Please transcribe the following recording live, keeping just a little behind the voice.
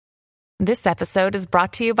This episode is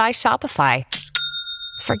brought to you by Shopify.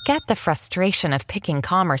 Forget the frustration of picking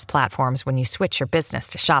commerce platforms when you switch your business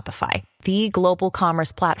to Shopify, the global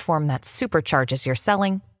commerce platform that supercharges your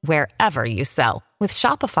selling wherever you sell. With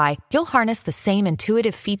Shopify, you'll harness the same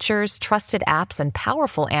intuitive features, trusted apps, and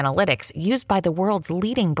powerful analytics used by the world's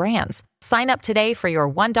leading brands. Sign up today for your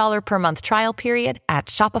 $1 per month trial period at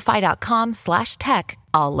shopify.com/tech,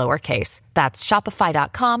 all lowercase. That's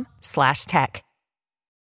shopify.com/tech.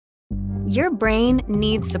 Your brain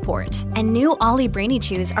needs support, and new Ollie Brainy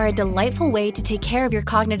Chews are a delightful way to take care of your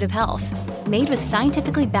cognitive health. Made with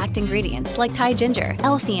scientifically backed ingredients like Thai ginger,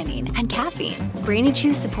 L-theanine, and caffeine, Brainy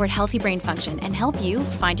Chews support healthy brain function and help you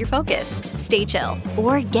find your focus, stay chill,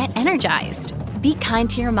 or get energized. Be kind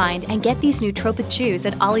to your mind and get these nootropic chews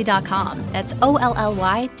at ollie.com. That's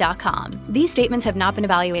OLLY.com. These statements have not been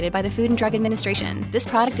evaluated by the Food and Drug Administration. This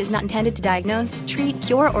product is not intended to diagnose, treat,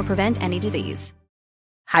 cure, or prevent any disease.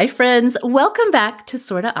 Hi, friends. Welcome back to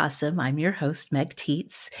Sorta Awesome. I'm your host, Meg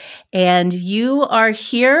Tietz, and you are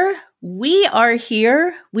here. We are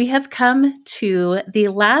here. We have come to the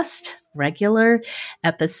last regular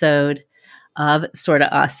episode of Sorta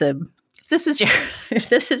Awesome. If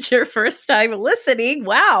this is your first time listening,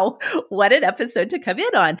 wow, what an episode to come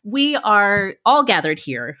in on. We are all gathered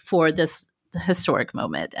here for this historic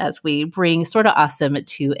moment as we bring Sorta Awesome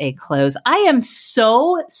to a close. I am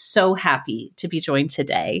so happy to be joined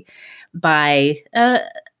today by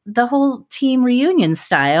the whole team reunion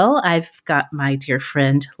style. I've got my dear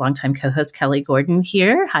friend, longtime co-host Kelly Gordon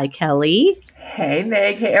here. Hi, Kelly. Hey,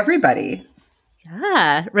 Meg. Hey, everybody.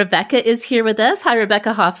 Yeah, Rebecca is here with us. Hi,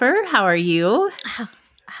 Rebecca Hoffer. How are you?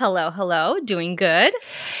 Hello. Doing good.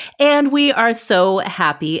 And we are so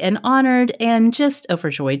happy and honored and just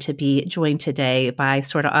overjoyed to be joined today by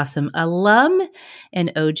Sorta Awesome alum and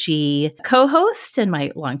OG co-host and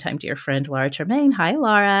my longtime dear friend, Laura Tremaine. Hi,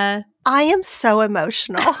 Laura. I am so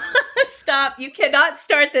emotional. Stop. You cannot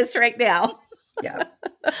start this right now. Yeah.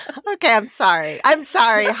 Okay, I'm sorry.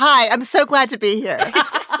 Hi, I'm so glad to be here.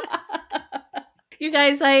 You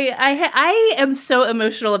guys, I am so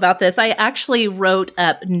emotional about this. I actually wrote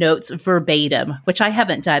up notes verbatim, which I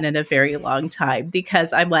haven't done in a very long time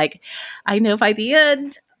because I'm like, I know by the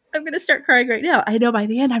end, I'm going to start crying right now. I know by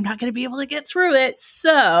the end, I'm not going to be able to get through it.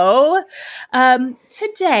 So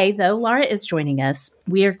today, though, Laura is joining us.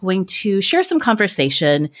 We are going to share some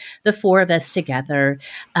conversation, the four of us together.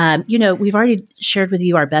 We've already shared with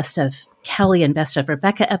you our best of Kelly and Best of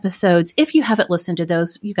Rebecca episodes. If you haven't listened to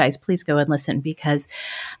those, you guys, please go and listen because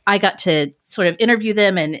I got to sort of interview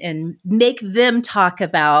them and make them talk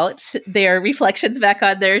about their reflections back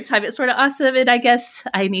on their time at Sorta Awesome. And I guess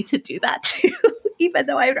I need to do that too, even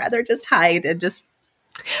though I'd rather just hide and just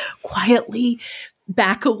quietly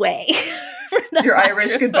back away. Your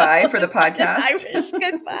Irish goodbye for the podcast. Irish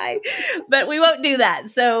goodbye. But we won't do that.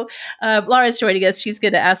 So Laura's joining us. She's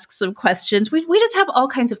going to ask some questions. We just have all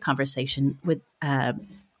kinds of conversation with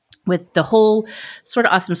the whole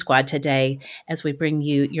Sorta Awesome squad today as we bring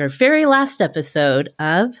you your very last episode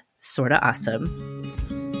of Sorta Awesome.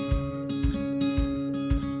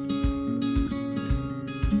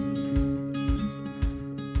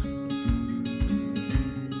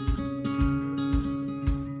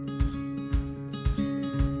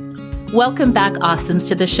 Welcome back, Awesomes,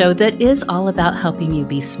 to the show that is all about helping you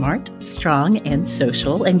be smart, strong, and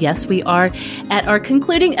social. And yes, we are at our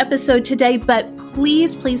concluding episode today, but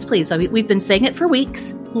please, we've been saying it for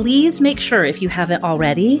weeks. Please make sure, if you haven't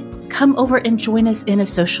already, come over and join us in a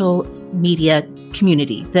social media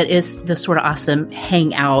community that is the Sorta Awesome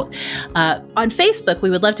Hangout. On Facebook, we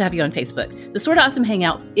would love to have you on Facebook. The Sorta Awesome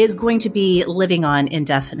Hangout is going to be living on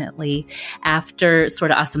indefinitely after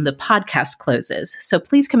Sorta Awesome, the podcast, closes. So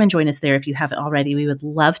please come and join us there if you haven't already. We would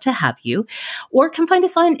love to have you. Or come find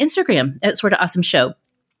us on Instagram at Sorta Awesome Show.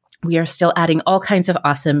 We are still adding all kinds of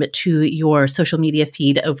awesome to your social media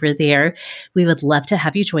feed over there. We would love to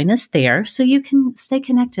have you join us there so you can stay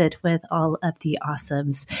connected with all of the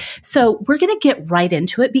awesomes. So we're going to get right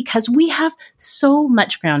into it because we have so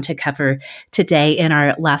much ground to cover today in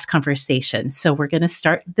our last conversation. So we're going to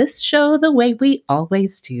start this show the way we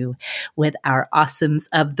always do with our awesomes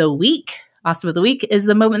of the week. Awesome of the Week is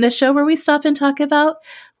the moment in the show where we stop and talk about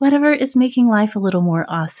whatever is making life a little more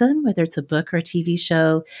awesome, whether it's a book or a TV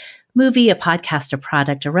show, movie, a podcast, a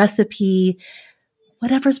product, a recipe,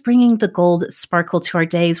 whatever's bringing the gold sparkle to our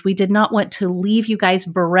days. We did not want to leave you guys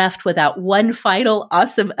bereft without one final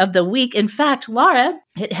awesome of the week. In fact, Laura,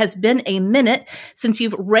 it has been a minute since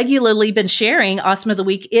you've regularly been sharing awesome of the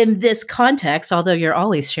week in this context, although you're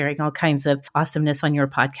always sharing all kinds of awesomeness on your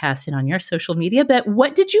podcast and on your social media. But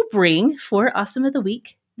what did you bring for awesome of the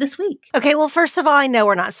week this week? Okay, well, first of all, I know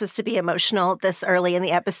we're not supposed to be emotional this early in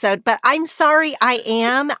the episode, but I'm sorry I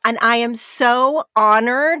am. And I am so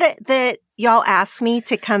honored that y'all asked me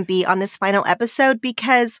to come be on this final episode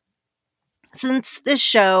because since this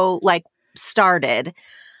show started,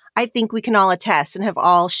 I think we can all attest and have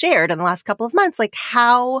all shared in the last couple of months,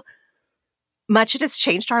 how much it has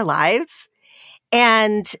changed our lives.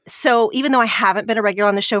 And so even though I haven't been a regular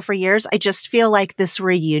on the show for years, I just feel like this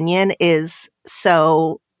reunion is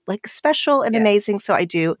so special and amazing. So I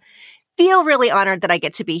do feel really honored that I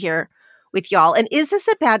get to be here with y'all. And is this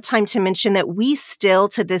a bad time to mention that we still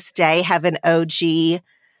to this day have an OG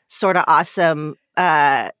sort of awesome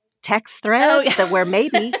text thread that where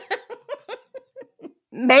maybe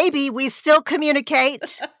we still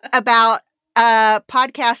communicate about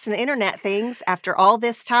podcasts and internet things after all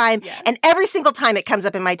this time. Yes. And every single time it comes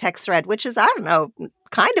up in my text thread, which is, I don't know,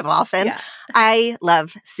 kind of often. Yeah. I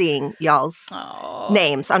love seeing y'all's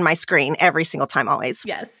names on my screen every single time, always.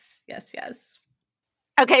 Yes.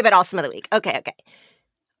 Okay, but Awesome of the Week. Okay.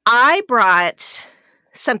 I brought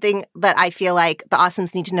something that I feel like the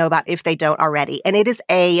Awesomes need to know about if they don't already. And it is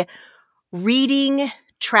a reading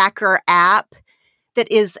tracker app that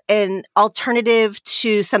is an alternative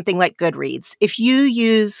to something like Goodreads. If you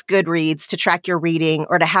use Goodreads to track your reading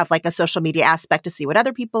or to have a social media aspect to see what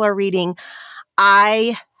other people are reading,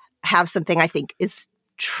 I have something I think is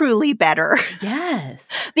truly better.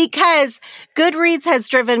 Yes. Because Goodreads has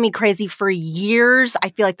driven me crazy for years.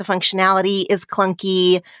 I feel like the functionality is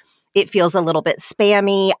clunky. It feels a little bit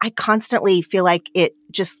spammy. I constantly feel like it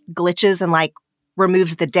just glitches and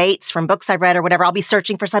removes the dates from books I read or whatever. I'll be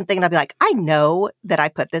searching for something and I'll be like, I know that I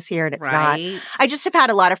put this here and it's not. I just have had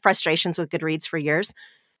a lot of frustrations with Goodreads for years.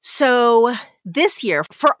 So this year,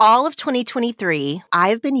 for all of 2023,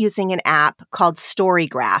 I've been using an app called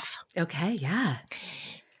Storygraph. Okay, yeah.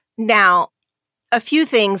 Now, a few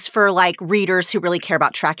things for readers who really care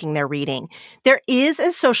about tracking their reading. There is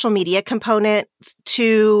a social media component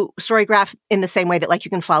to Storygraph in the same way that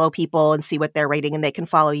you can follow people and see what they're reading and they can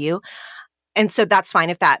follow you. And so that's fine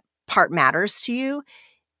if that part matters to you.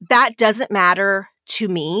 That doesn't matter to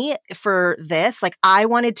me for this. I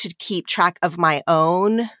wanted to keep track of my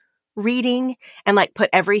own reading and put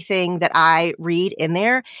everything that I read in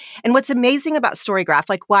there. And what's amazing about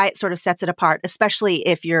Storygraph, why it sort of sets it apart, especially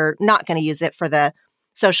if you're not going to use it for the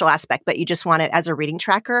social aspect, but you just want it as a reading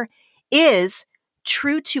tracker, is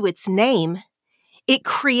true to its name. It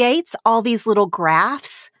creates all these little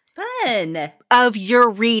graphs Fun. Of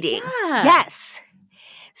your reading. Yeah. Yes.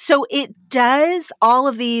 So it does all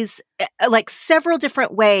of these, several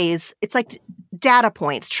different ways. It's data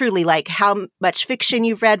points, truly, how much fiction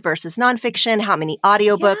you've read versus nonfiction, how many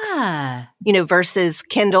audiobooks, versus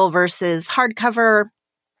Kindle versus hardcover.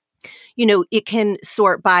 It can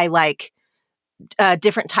sort by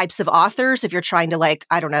different types of authors if you're trying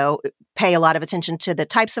to pay a lot of attention to the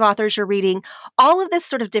types of authors you're reading. All of this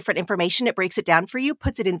sort of different information, it breaks it down for you,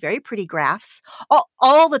 puts it in very pretty graphs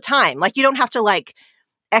all the time. You don't have to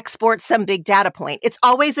export some big data point. It's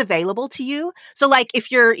always available to you. So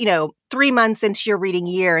if you're, 3 months into your reading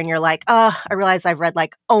year and you're I realize I've read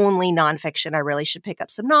only nonfiction. I really should pick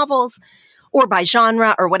up some novels or by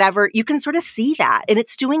genre or whatever. You can sort of see that and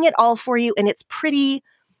it's doing it all for you. And it's pretty,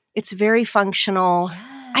 it's very functional. Yes.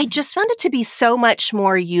 I just found it to be so much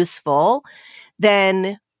more useful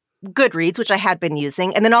than Goodreads, which I had been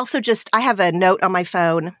using. And then also I have a note on my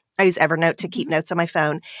phone. I use Evernote to keep notes on my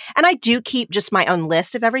phone. And I do keep just my own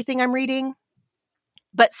list of everything I'm reading.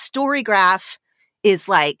 But Storygraph is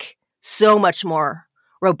so much more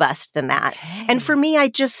robust than that. Okay. And for me,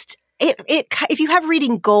 if you have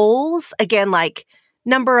reading goals, again,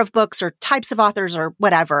 number of books or types of authors or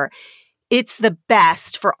whatever, it's the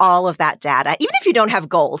best for all of that data. Even if you don't have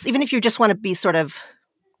goals, even if you just want to be sort of,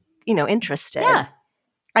 interested. Yeah.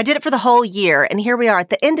 I did it for the whole year. And here we are at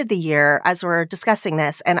the end of the year as we're discussing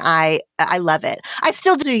this. And I love it. I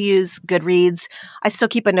still do use Goodreads. I still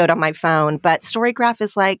keep a note on my phone. But Storygraph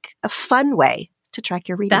is a fun way to track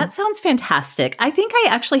your reading. That sounds fantastic. I think I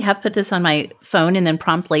actually have put this on my phone and then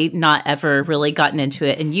promptly not ever really gotten into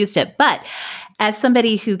it and used it. But as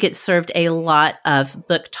somebody who gets served a lot of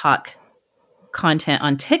book talk content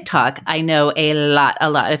on TikTok, I know a lot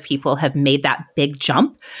of people have made that big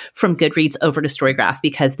jump from Goodreads over to Storygraph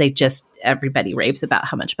because everybody raves about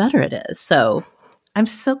how much better it is. So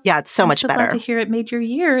it's so much better. Glad to hear it made your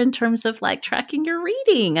year in terms of tracking your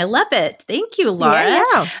reading. I love it. Thank you, Laura.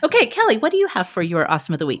 Yeah. Okay, Kelly, what do you have for your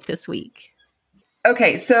Awesome of the Week this week?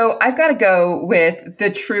 Okay, so I've got to go with the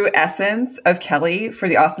true essence of Kelly for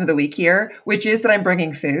the Awesome of the Week here, which is that I'm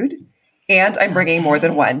bringing food. And I'm bringing more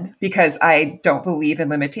than one because I don't believe in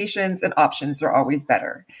limitations and options are always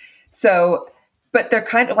better. So, but they're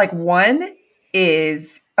kind of like, one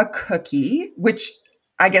is a cookie, which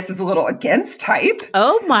I guess is a little against type.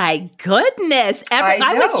 Oh my goodness. I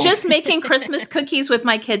was know. just making Christmas cookies with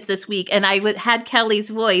my kids this week, and I had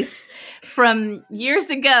Kelly's voice from years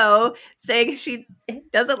ago saying she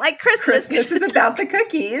doesn't like Christmas. Christmas is about the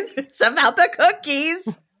cookies. It's about the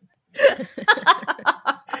cookies.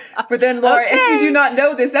 But then Laura, if you do not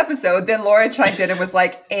know this episode, then Laura chimed in and was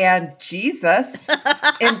like, and Jesus,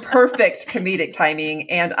 in perfect comedic timing.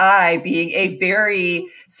 And I, being a very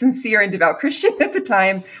sincere and devout Christian at the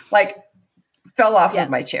time, like fell off of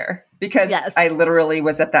my chair because I literally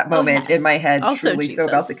was at that moment in my head, also truly Jesus. So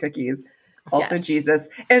about the cookies. Also Jesus.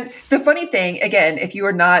 And the funny thing, again, if you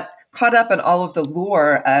are not caught up on all of the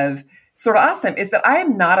lore of Sort of Awesome, is that I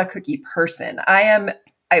am not a cookie person. I am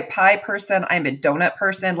a pie person. I'm a donut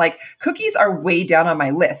person. Like cookies are way down on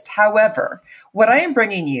my list. However, what I am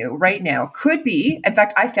bringing you right now could be, in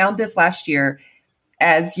fact, I found this last year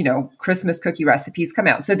as, you know, Christmas cookie recipes come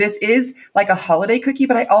out. So this is like a holiday cookie,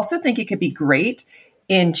 but I also think it could be great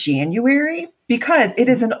in January because it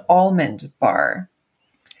is an almond bar.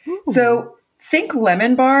 Ooh. So think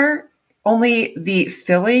lemon bar, only the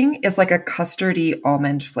filling is like a custardy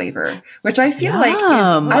almond flavor, which I feel like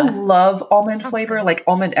I love almond flavor, good. Like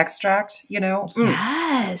almond extract, you know?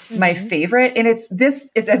 Yes. My favorite. And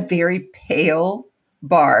this is a very pale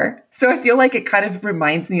bar. So I feel like it kind of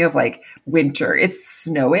reminds me of like winter. It's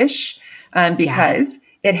snowish because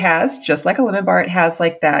it has, just like a lemon bar, it has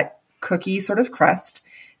like that cookie sort of crust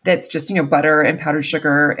that's just, you know, butter and powdered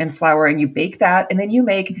sugar and flour, and you bake that. And then you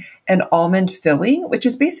make an almond filling, which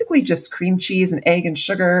is basically just cream cheese and egg and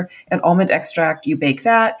sugar and almond extract. You bake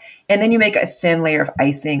that. And then you make a thin layer of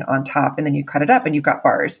icing on top, and then you cut it up and you've got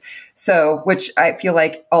bars. So, which I feel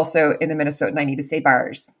like also in the Minnesotan, I need to say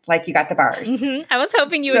bars, like you got the bars. Mm-hmm. I was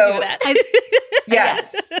hoping you would do that.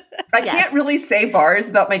 Yes. I can't really say bars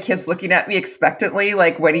without my kids looking at me expectantly,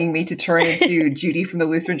 like waiting me to turn into Judy from the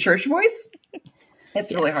Lutheran Church voice.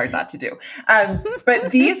 It's really hard not to do.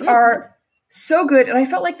 But these are so good. And I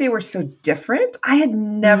felt like they were so different. I had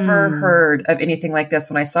never heard of anything like this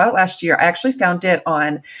when I saw it last year. I actually found it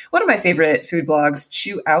on one of my favorite food blogs,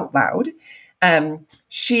 Chew Out Loud.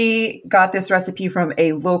 She got this recipe from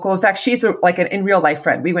a local, in fact, she's like an in real life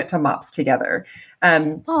friend. We went to MOPS together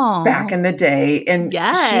back in the day. And she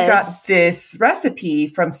got this recipe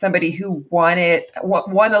from somebody who won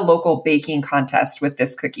a local baking contest with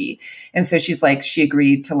this cookie. And so she's like, she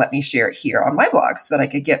agreed to let me share it here on my blog so that I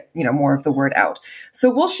could get, you know, more of the word out.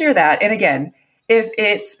 So we'll share that. And again, if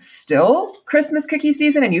it's still Christmas cookie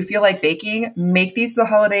season and you feel like baking, make these for the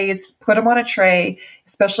holidays, put them on a tray,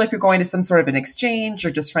 especially if you're going to some sort of an exchange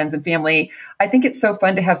or just friends and family. I think it's so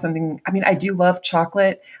fun to have something. I mean, I do love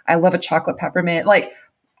chocolate. I love a chocolate peppermint,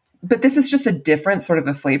 but this is just a different sort of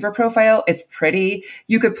a flavor profile. It's pretty.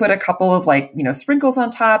 You could put a couple of sprinkles on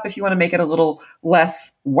top if you want to make it a little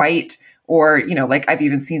less white. Or, you know, like I've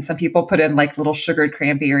even seen some people put in like little sugared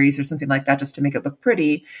cranberries or something like that just to make it look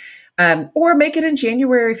pretty. Or make it in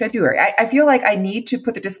January, February. I feel like I need to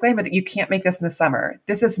put the disclaimer that you can't make this in the summer.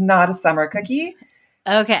 This is not a summer cookie.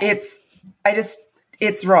 Okay.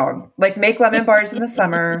 It's wrong. Like make lemon bars in the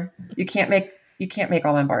summer. You can't make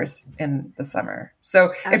almond bars in the summer.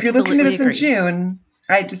 So if you're listening to this in June,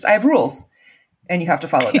 I have rules and you have to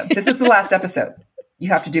follow them. This is the last episode. You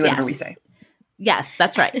have to do whatever we say. Yes,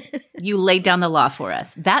 that's right. You laid down the law for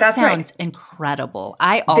us. That's sounds incredible.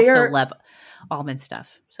 I also love almond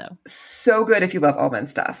stuff. So good if you love almond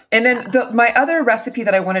stuff. And then my other recipe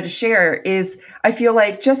that I wanted to share is, I feel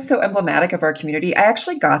like just so emblematic of our community. I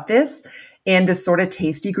actually got this in this Sort of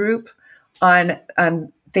Tasty group on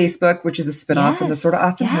Facebook, which is a spinoff from the Sort of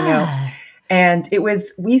Awesome Hangout. And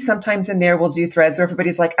we sometimes in there will do threads where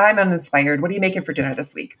everybody's like, I'm uninspired. What are you making for dinner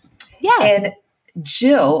this week? Yeah. And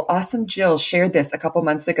Awesome Jill shared this a couple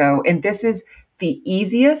months ago. And this is the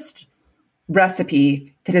easiest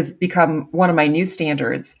recipe that has become one of my new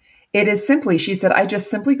standards. It is simply, she said, I just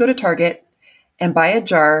simply go to Target and buy a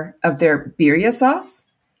jar of their birria sauce.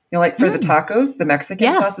 You know, like for the tacos, the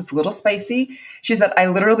Mexican sauce, it's a little spicy. She said, I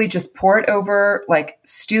literally just pour it over like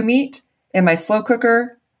stew meat in my slow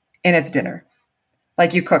cooker and it's dinner.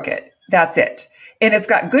 Like you cook it. That's it. And it's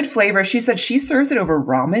got good flavor. She said she serves it over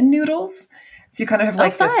ramen noodles. So you kind of have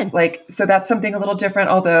like this, so that's something a little different.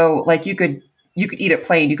 Although like you could eat it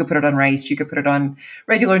plain. You could put it on rice. You could put it on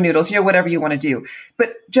regular noodles, whatever you want to do.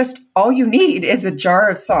 But just all you need is a jar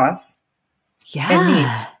of sauce and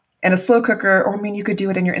meat and a slow cooker. Or, I mean, you could do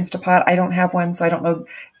it in your Instapot. I don't have one, so I don't know.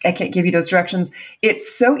 I can't give you those directions. It's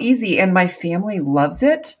so easy, and my family loves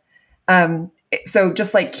it. So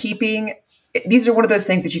just like these are one of those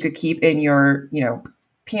things that you could keep in your,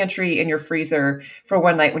 pantry, in your freezer for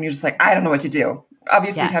one night when you're just like, I don't know what to do.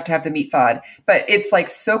 Obviously, you'd have to have the meat thawed, but it's like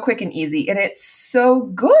so quick and easy, and it's so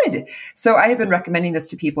good. So I have been recommending this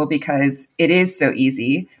to people because it is so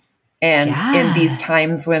easy. And in these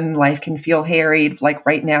times when life can feel harried, like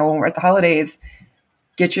right now when we're at the holidays,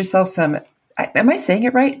 get yourself some, am I saying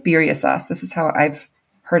it right? Birria sauce. This is how I've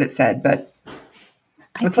heard it said, but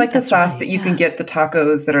it's like the sauce that you can get the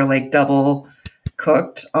tacos that are like double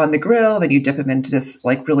cooked on the grill. Then you dip them into this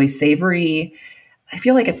like really savory, I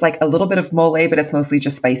feel like it's like a little bit of mole, but it's mostly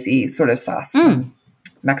just spicy sort of sauce from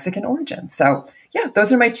Mexican origin. So yeah,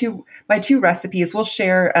 those are my two recipes. We'll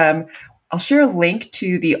share, I'll share a link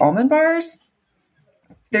to the almond bars.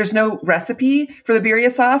 There's no recipe for the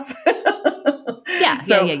birria sauce.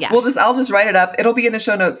 Yeah. I'll just write it up. It'll be in the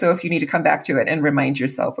show notes. So if you need to come back to it and remind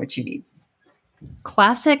yourself what you need.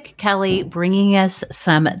 Classic Kelly, bringing us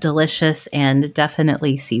some delicious and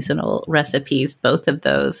definitely seasonal recipes. Both of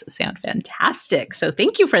those sound fantastic. So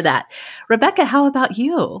thank you for that. Rebecca, how about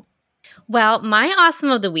you? Well, my awesome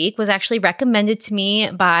of the week was actually recommended to me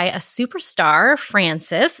by a superstar,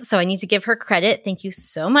 Frances. So I need to give her credit. Thank you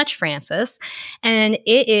so much, Frances. And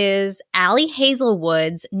it is Ali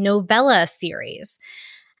Hazelwood's novella series.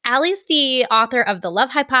 Allie's the author of The Love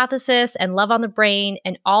Hypothesis and Love on the Brain,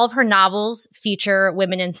 and all of her novels feature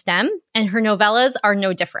women in STEM, and her novellas are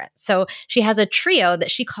no different. So she has a trio that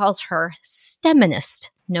she calls her STEMinist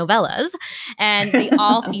novellas, and they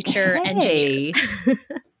all feature engineers.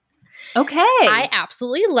 Okay. I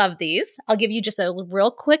absolutely love these. I'll give you just a real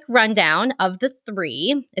quick rundown of the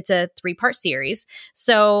three. It's a 3-part series.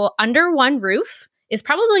 So Under One Roof is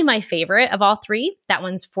probably my favorite of all three. That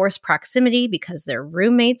one's forced proximity because they're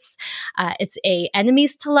roommates. It's a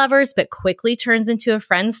enemies to lovers, but quickly turns into a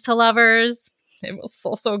friends to lovers. It was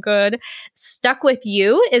so good. Stuck with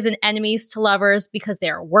You is an enemies to lovers because they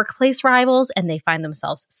are workplace rivals and they find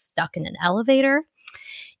themselves stuck in an elevator.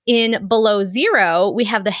 In Below Zero, we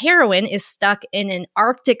have the heroine is stuck in an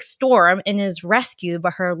Arctic storm and is rescued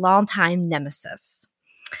by her longtime nemesis.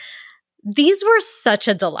 These were such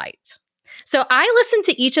a delight. So I listened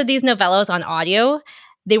to each of these novellas on audio.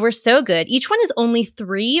 They were so good. Each one is only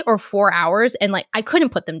 3 or 4 hours, and I couldn't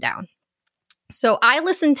put them down. So I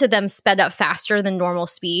listened to them sped up faster than normal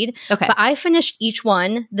speed. Okay. But I finished each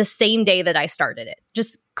one the same day that I started it.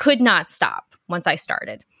 Just could not stop once I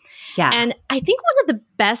started. Yeah. And I think one of the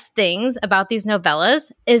best things about these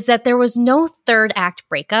novellas is that there was no third act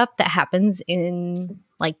breakup that happens in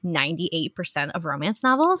 98% of romance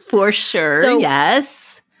novels. For sure. So,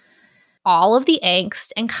 yes. All of the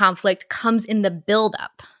angst and conflict comes in the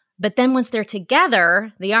buildup. But then once they're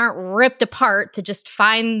together, they aren't ripped apart to just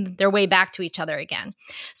find their way back to each other again.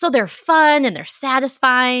 So they're fun and they're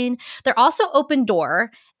satisfying. They're also open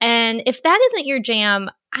door. And if that isn't your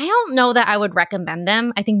jam, I don't know that I would recommend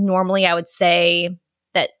them. I think normally I would say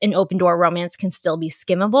that an open door romance can still be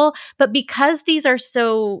skimmable. But because these are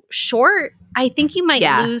so short, I think you might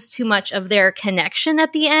lose too much of their connection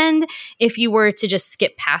at the end if you were to just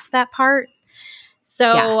skip past that part.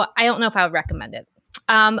 So I don't know if I would recommend it.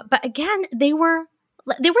 But again, they were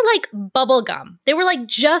like bubble gum. They were like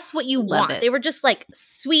just what you want. They were just like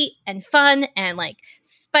sweet and fun and like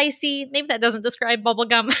spicy. Maybe that doesn't describe bubble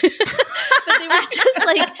gum, but they were just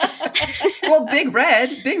like. Well, Big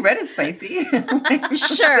Red is spicy.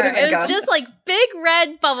 Sure, it was just like Big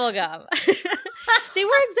Red bubble gum. They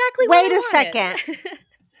were exactly. Wait a second.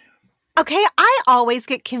 Okay, I always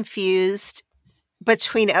get confused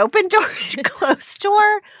between open door and closed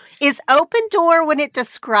door. Is open door when it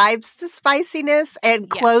describes the spiciness and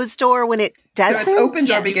closed door when it doesn't? So it's open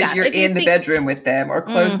door because you're in the bedroom with them, or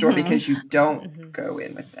closed door because you don't go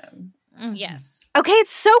in with them. Mm-hmm. Yes. Okay,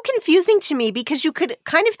 it's so confusing to me because you could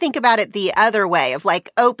kind of think about it the other way of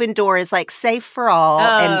like open door is like safe for all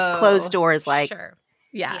and closed door is like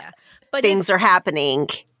but things are happening.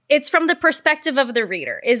 It's from the perspective of the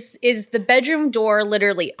reader. Is the bedroom door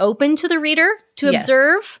literally open to the reader to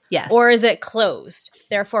observe? Yes. Or is it closed?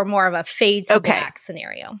 Therefore, more of a fade to black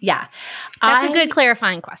scenario. Yeah. That's a good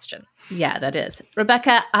clarifying question. Yeah, that is.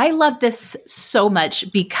 Rebecca, I love this so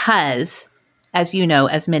much because, as you know,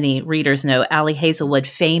 as many readers know, Ali Hazelwood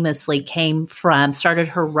famously started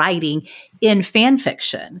her writing in fan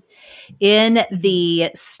fiction. In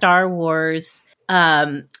the Star Wars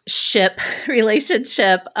ship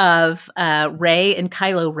relationship of Rey and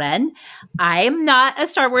Kylo Ren. I am not a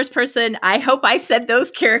Star Wars person. I hope I said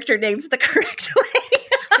those character names the correct way.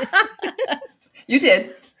 You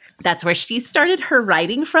did. That's where she started her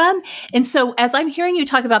writing from. And so as I'm hearing you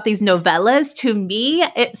talk about these novellas, to me,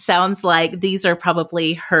 it sounds like these are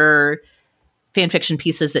probably her fan fiction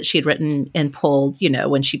pieces that she had written and pulled,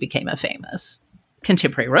 when she became a famous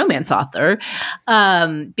contemporary romance author.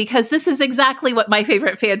 Because this is exactly what my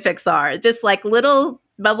favorite fanfics are. Just like little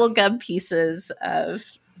bubblegum pieces of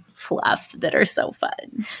fluff that are so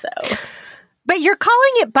fun. So, but you're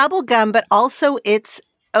calling it bubblegum, but also it's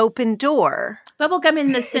open door. Bubblegum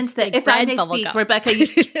in the sense that, if I may speak, Rebecca,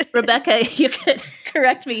 you could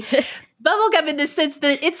correct me. Bubblegum in the sense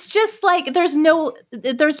that it's just like there's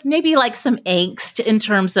maybe like some angst in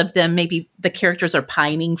terms of them. Maybe the characters are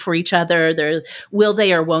pining for each other. Will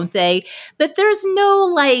they or won't they? But there's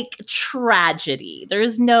no like tragedy.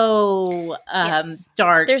 There's no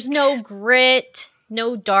dark. There's no grit.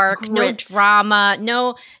 No dark, no drama,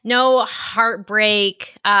 no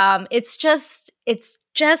heartbreak. It's just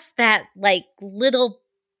that like little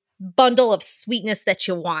bundle of sweetness that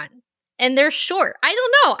you want. And they're short. I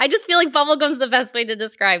don't know. I just feel like bubblegum's the best way to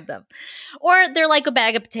describe them. Or they're like a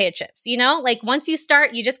bag of potato chips, Like once you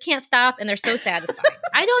start, you just can't stop and they're so satisfying.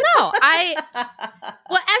 I don't know.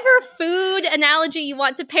 Whatever food analogy you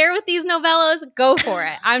want to pair with these novellas, go for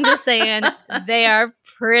it. I'm just saying they are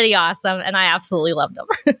pretty awesome and I absolutely loved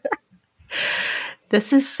them.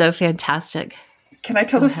 This is so fantastic. Can I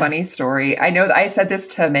tell the funny story? I know that I said this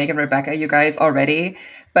to Meg and Rebecca, you guys already,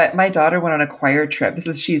 but my daughter went on a choir trip.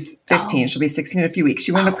 She's 15. She'll be 16 in a few weeks.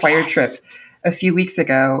 She went on a choir trip a few weeks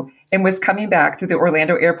ago and was coming back through the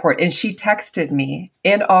Orlando airport. And she texted me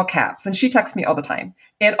in all caps. And she texts me all the time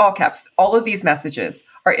in all caps. All of these messages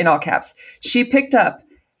are in all caps. She picked up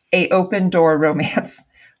a open door romance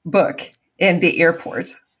book in the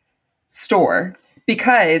airport store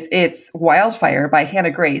because it's Wildfire by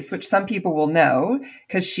Hannah Grace, which some people will know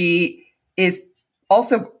because she is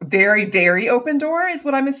also very, very open door is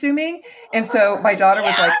what I'm assuming. And so my daughter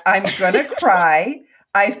was like, I'm going to cry.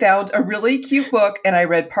 I found a really cute book and I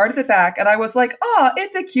read part of the back and I was like,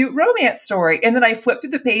 it's a cute romance story. And then I flipped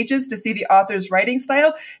through the pages to see the author's writing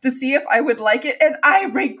style to see if I would like it. And I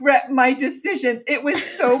regret my decisions. It was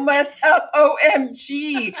so messed up.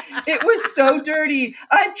 OMG. It was so dirty.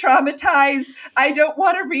 I'm traumatized. I don't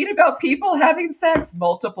want to read about people having sex.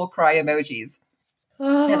 Multiple cry emojis.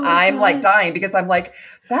 And I'm like dying because I'm like,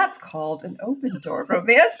 that's called an open door romance.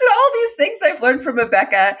 And all these things I've learned from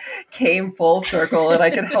Rebecca came full circle and I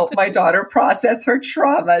could help my daughter process her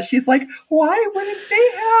trauma. She's like, why wouldn't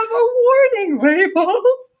they have a warning label?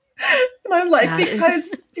 And I'm like,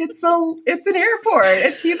 because it's an airport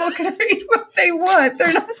and people can read what they want.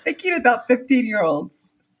 They're not thinking about 15-year-olds.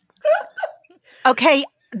 Okay,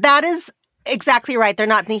 that is exactly right. They're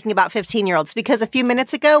not thinking about 15-year-olds because a few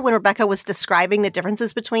minutes ago when Rebecca was describing the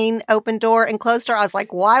differences between open door and closed door, I was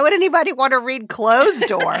like, why would anybody want to read closed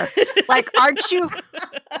door? Like, aren't you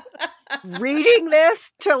reading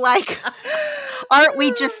this to like, aren't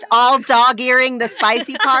we just all dog-earing the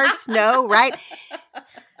spicy parts? No, right?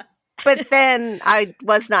 But then I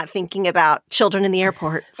was not thinking about children in the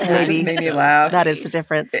airport. So maybe just made me laugh. That is the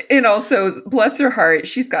difference. And also, bless her heart,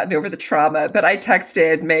 she's gotten over the trauma. But I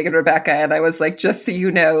texted Meg and Rebecca and I was like, just so you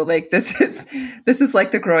know, like this is like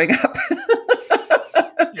the growing up.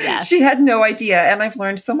 Yes. She had no idea. And I've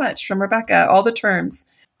learned so much from Rebecca, all the terms.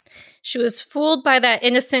 She was fooled by that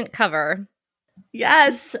innocent cover.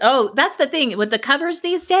 Yes. Oh, that's the thing with the covers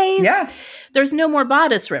these days. Yeah. There's no more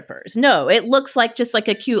bodice rippers. No, it looks like just like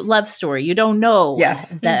a cute love story. You don't know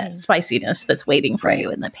that spiciness that's waiting for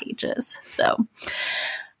you in the pages. So,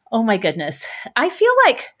 oh my goodness. I feel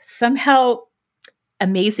like somehow,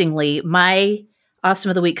 amazingly, my Awesome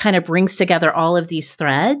of the Week kind of brings together all of these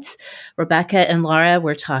threads. Rebecca and Laura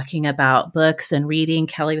were talking about books and reading.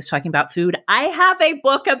 Kelly was talking about food. I have a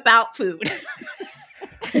book about food.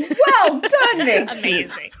 Well done, Nick.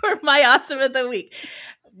 Amazing. For my Awesome of the Week.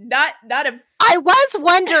 Not a. I was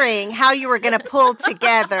wondering how you were going to pull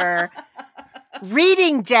together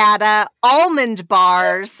reading data, almond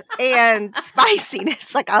bars, and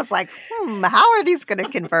spiciness. Like I was like, how are these going to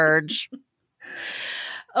converge?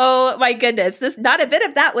 Oh my goodness! Not a bit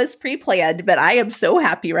of that was pre-planned, but I am so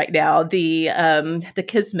happy right now. The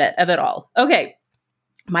kismet of it all. Okay.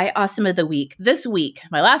 My Awesome of the Week this week,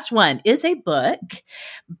 my last one, is a book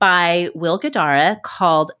by Will Guidara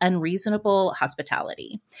called Unreasonable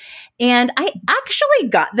Hospitality. And I actually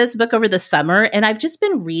got this book over the summer and I've just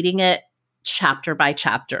been reading it chapter by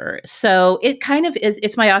chapter. So it kind of is,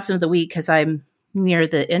 it's my Awesome of the Week because I'm near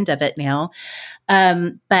the end of it now.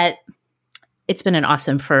 But it's been an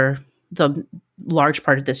awesome for the large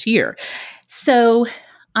part of this year. So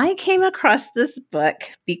I came across this book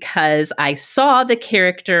because I saw the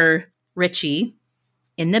character Richie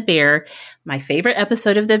in The Bear, my favorite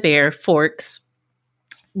episode of The Bear, Forks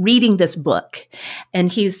reading this book.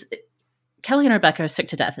 And Kelly and Rebecca are sick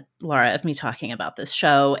to death, Laura, of me talking about this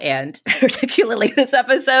show and particularly this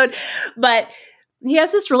episode. But he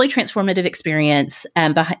has this really transformative experience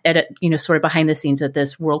sort of behind the scenes at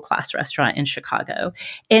this world-class restaurant in Chicago.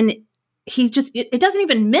 And it doesn't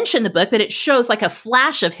even mention the book, but it shows like a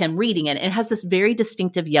flash of him reading it. It has this very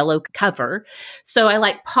distinctive yellow cover. So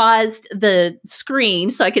I paused the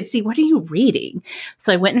screen so I could see, what are you reading?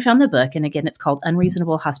 So I went and found the book. And again, it's called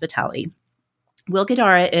Unreasonable Hospitality. Will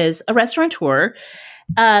Guidara is a restaurateur,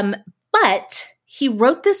 but he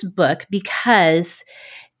wrote this book because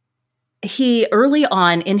he, early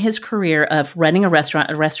on in his career of running a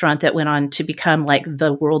restaurant that went on to become like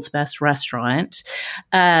the world's best restaurant,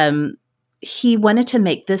 he wanted to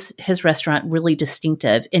make his restaurant really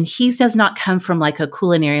distinctive. And he does not come from like a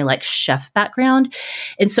culinary, like chef background.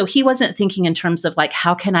 And so he wasn't thinking in terms of like,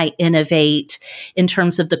 how can I innovate in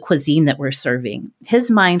terms of the cuisine that we're serving? His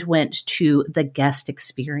mind went to the guest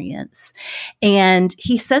experience. And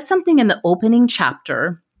he says something in the opening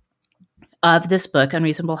chapter of this book,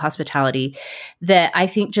 Unreasonable Hospitality, that I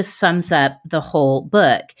think just sums up the whole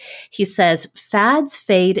book. He says, fads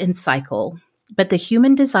fade and cycle, but the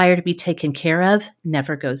human desire to be taken care of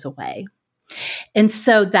never goes away. And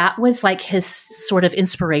so that was like his sort of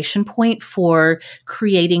inspiration point for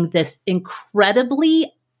creating this incredibly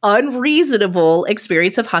unreasonable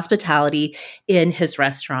experience of hospitality in his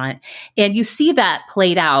restaurant. And you see that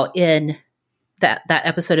played out in that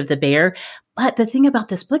episode of The Bear. But the thing about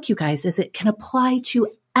this book, you guys, is it can apply to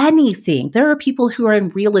anything. There are people who are in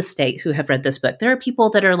real estate who have read this book. There are people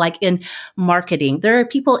that are like in marketing. There are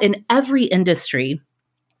people in every industry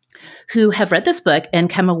who have read this book and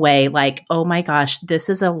come away like, oh my gosh, this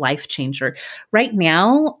is a life changer. Right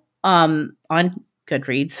now, on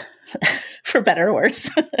Goodreads, for better or worse,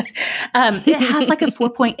 it has like a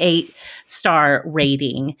 4.8 star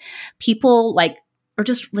rating. People are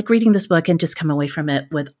just like reading this book and just come away from it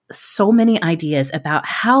with so many ideas about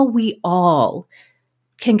how we all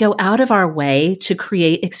can go out of our way to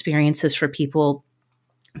create experiences for people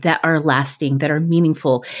that are lasting, that are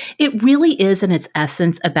meaningful. It really is in its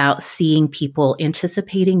essence about seeing people,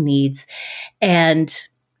 anticipating needs, and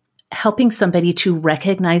helping somebody to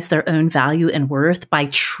recognize their own value and worth by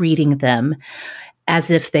treating them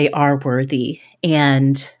as if they are worthy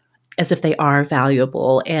and as if they are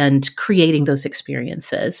valuable, and creating those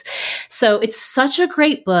experiences. So it's such a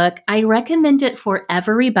great book. I recommend it for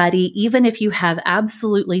everybody, even if you have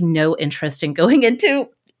absolutely no interest in going into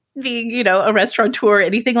being, a restaurateur or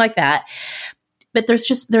anything like that. But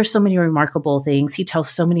there's so many remarkable things. He tells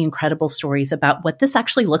so many incredible stories about what this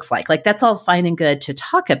actually looks like. Like, that's all fine and good to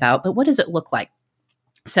talk about, but what does it look like?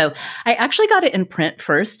 So I actually got it in print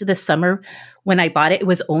first this summer. When I bought it, it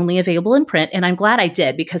was only available in print. And I'm glad I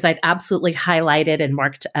did, because I've absolutely highlighted and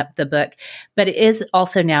marked up the book. But it is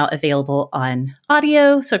also now available on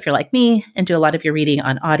audio. So if you're like me and do a lot of your reading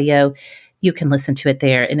on audio, you can listen to it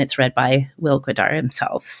there. And it's read by Will Guidara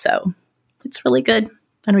himself. So it's really good.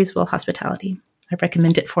 Unreasonable Hospitality. I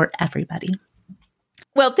recommend it for everybody.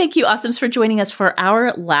 Well, thank you, Awesomes, for joining us for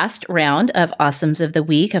our last round of Awesomes of the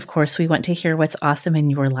Week. Of course, we want to hear what's awesome in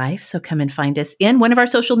your life, so come and find us in one of our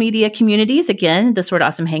social media communities. Again, the Sorta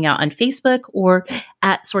Awesome Hangout on Facebook, or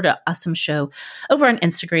at Sorta Awesome Show over on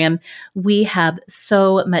Instagram. We have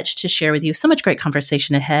so much to share with you, so much great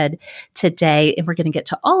conversation ahead today, and we're going to get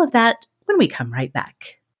to all of that when we come right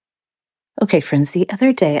back. Okay, friends, the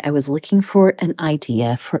other day I was looking for an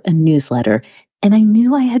idea for a newsletter, and I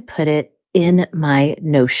knew I had put it in my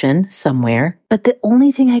Notion somewhere, but the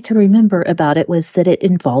only thing I could remember about it was that it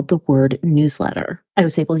involved the word newsletter. I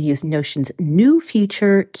was able to use Notion's new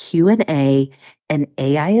feature, Q&A, an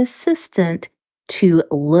AI assistant, to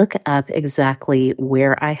look up exactly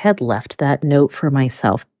where I had left that note for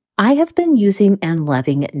myself. I have been using and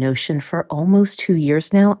loving Notion for almost 2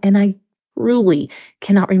 years now, and I truly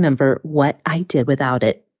cannot remember what I did without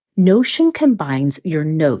it. Notion combines your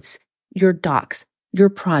notes, your docs, your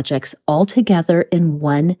projects all together in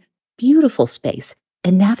one beautiful space.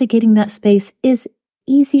 And navigating that space is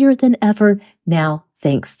easier than ever now,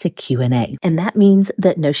 thanks to Q&A. And that means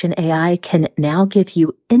that Notion AI can now give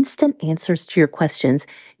you instant answers to your questions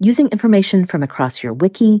using information from across your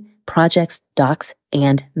wiki, projects, docs,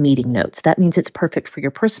 and meeting notes. That means it's perfect for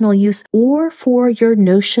your personal use or for your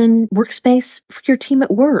Notion workspace for your team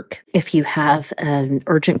at work. If you have an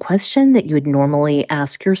urgent question that you would normally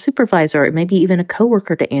ask your supervisor or maybe even a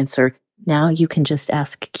coworker to answer, now you can just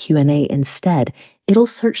ask Q&A instead. It'll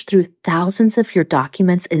search through thousands of your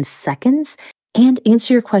documents in seconds and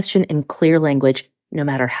answer your question in clear language, no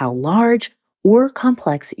matter how large or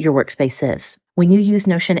complex your workspace is. When you use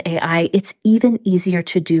Notion AI, it's even easier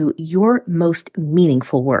to do your most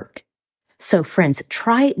meaningful work. So friends,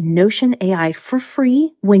 try Notion AI for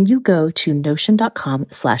free when you go to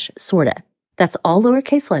notion.com/sorta. That's all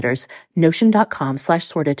lowercase letters,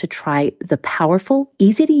 notion.com/sorta to try the powerful,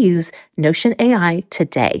 easy to use Notion AI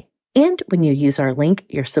today. And when you use our link,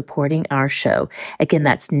 you're supporting our show. Again,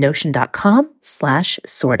 that's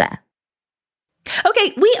notion.com/sorta.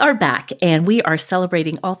 Okay, we are back and we are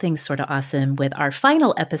celebrating all things Sorta Awesome with our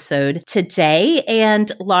final episode today.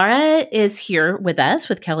 And Laura is here with us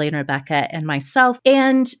with Kelly and Rebecca and myself.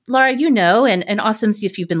 And Laura, you know, and Awesomes,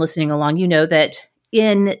 if you've been listening along, you know that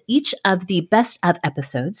in each of the best of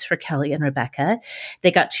episodes for Kelly and Rebecca, they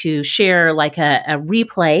got to share like a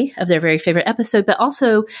replay of their very favorite episode. But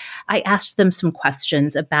also I asked them some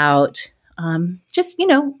questions about just, you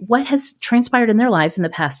know, what has transpired in their lives in the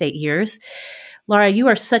past 8 years. Laura, you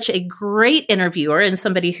are such a great interviewer and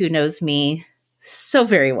somebody who knows me so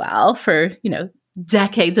very well for, you know,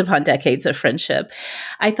 decades upon decades of friendship.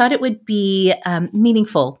 I thought it would be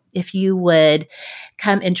meaningful if you would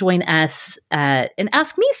come and join us and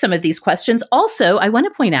ask me some of these questions. Also, I want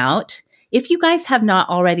to point out, if you guys have not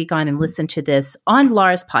already gone and listened to this on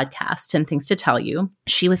Laura's podcast, 10 Things to Tell You,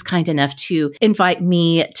 she was kind enough to invite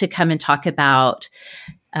me to come and talk about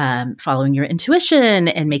following your intuition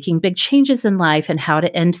and making big changes in life and how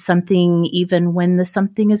to end something even when the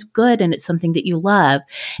something is good and it's something that you love.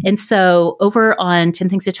 And so over on 10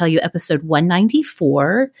 Things to Tell You, episode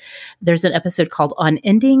 194, there's an episode called On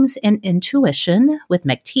Endings and Intuition with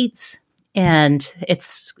Meg Tietz. And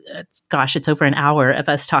it's over an hour of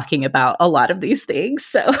us talking about a lot of these things.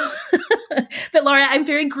 So, but Laura, I'm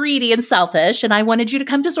very greedy and selfish, and I wanted you to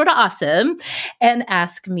come to Sorta Awesome and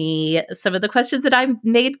ask me some of the questions that I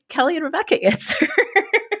made Kelly and Rebecca answer.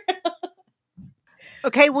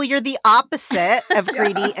 Okay, well, you're the opposite of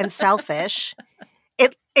greedy and selfish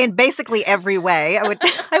in basically every way.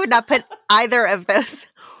 I would not put either of those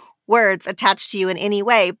words attached to you in any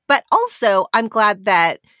way. But also, I'm glad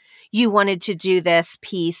that you wanted to do this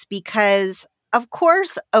piece because, of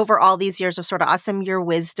course, over all these years of Sorta Awesome, your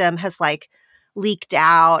wisdom has like leaked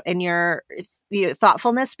out and your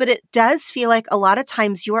thoughtfulness, but it does feel like a lot of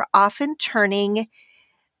times you are often turning,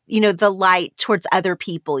 you know, the light towards other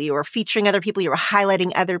people. You are featuring other people. You are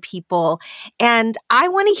highlighting other people. And I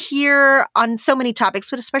want to hear on so many topics,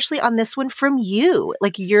 but especially on this one from you,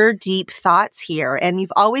 like your deep thoughts here. And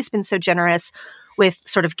you've always been so generous with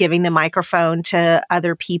sort of giving the microphone to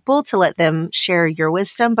other people to let them share your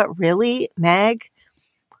wisdom. But really, Meg,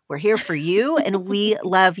 we're here for you and we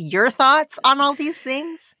love your thoughts on all these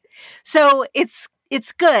things. So it's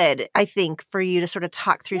good, I think, for you to sort of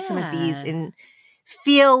talk through some of these and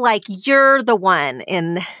feel like you're the one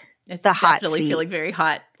in the hot seat. Feeling very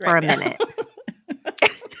hot for a minute.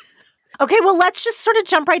 Okay, well, let's just sort of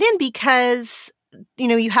jump right in because, you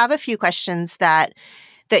know, you have a few questions that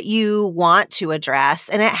you want to address.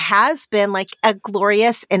 And it has been like a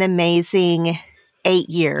glorious and amazing 8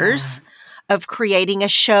 years of creating a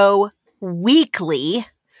show weekly.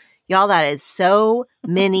 Y'all, that is so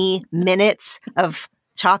many minutes of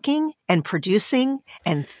talking and producing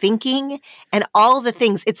and thinking and all the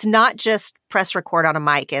things. It's not just press record on a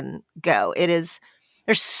mic and go. There's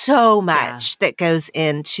so much that goes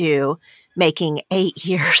into making 8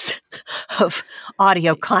 years of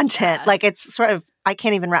audio content. Like it's sort of, I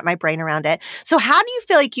can't even wrap my brain around it. So how do you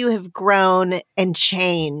feel like you have grown and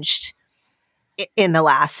changed in the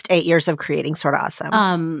last 8 years of creating Sorta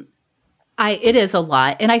Awesome? It is a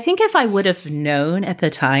lot. And I think if I would have known at the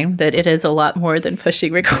time that it is a lot more than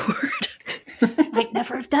pushing record, I might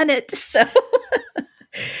never have done it. So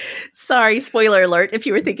sorry, spoiler alert, if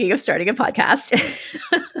you were thinking of starting a podcast.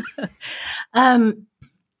 When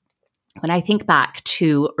I think back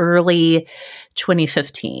to early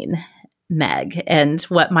 2015, Meg, and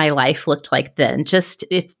what my life looked like then, just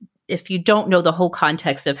if you don't know the whole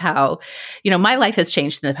context of how, you know, my life has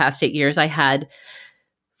changed in the past 8 years. I had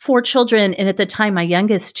 4 children, and at the time, my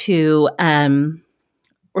youngest two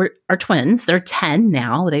are twins. They're 10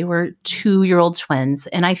 now. They were 2-year-old twins,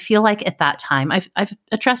 and I feel like at that time, I've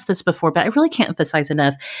addressed this before, but I really can't emphasize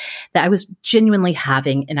enough that I was genuinely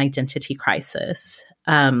having an identity crisis.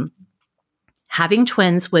 Having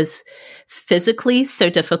twins was physically so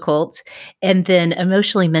difficult. And then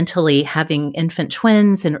emotionally, mentally, having infant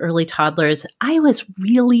twins and early toddlers, I was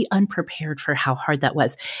really unprepared for how hard that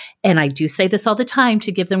was. And I do say this all the time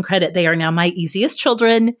to give them credit. They are now my easiest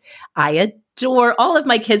children. I adore all of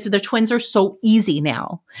my kids. Their twins are so easy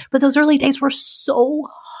now. But those early days were so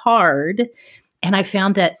hard. And I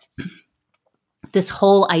found that this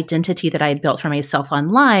whole identity that I had built for myself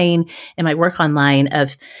online and my work online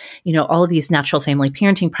of, all of these natural family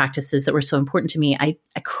parenting practices that were so important to me,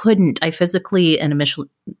 I physically and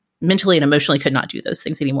mentally and emotionally could not do those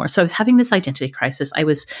things anymore. So I was having this identity crisis. I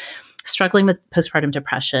was struggling with postpartum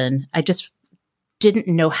depression. I just didn't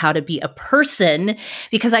know how to be a person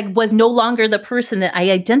because I was no longer the person that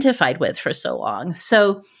I identified with for so long.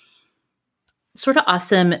 So Sort of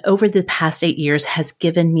Awesome over the past 8 years has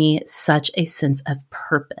given me such a sense of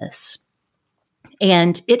purpose.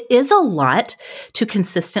 And it is a lot to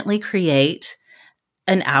consistently create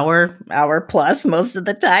an hour plus most of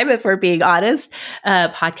the time, if we're being honest,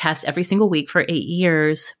 podcast every single week for 8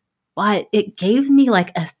 years. But it gave me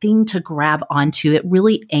like a thing to grab onto. It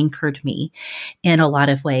really anchored me in a lot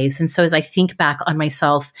of ways. And so as I think back on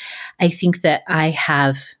myself, I think that I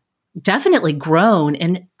have definitely grown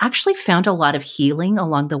and actually found a lot of healing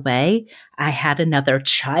along the way. I had another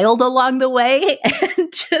child along the way. And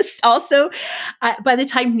just also, by the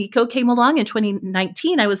time Nico came along in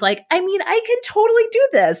 2019, I was like, I can totally do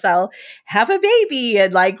this. I'll have a baby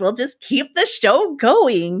and we'll just keep the show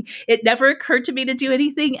going. It never occurred to me to do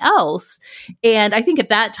anything else. And I think at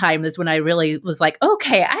that time is when I really was like,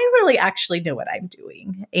 okay, I really actually know what I'm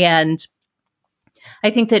doing. And I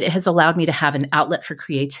think that it has allowed me to have an outlet for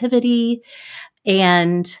creativity.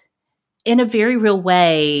 And in a very real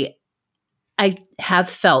way, I have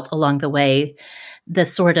felt along the way the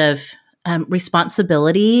sort of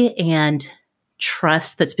responsibility and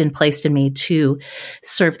trust that's been placed in me to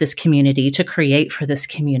serve this community, to create for this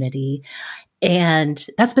community. And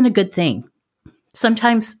that's been a good thing.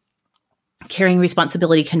 Sometimes carrying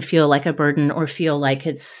responsibility can feel like a burden or feel like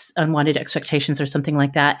it's unwanted expectations or something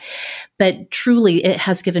like that. But truly, it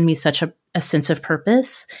has given me such a sense of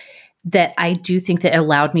purpose that I do think that it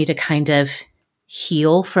allowed me to kind of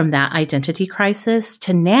heal from that identity crisis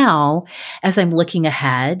to now, as I'm looking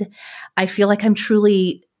ahead, I feel like I'm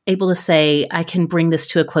truly able to say I can bring this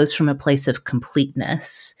to a close from a place of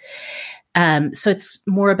completeness. So it's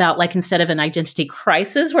more about instead of an identity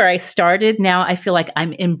crisis where I started, now I feel like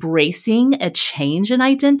I'm embracing a change in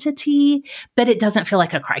identity, but it doesn't feel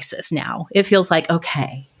like a crisis now. It feels like,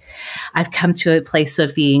 okay, I've come to a place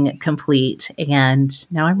of being complete and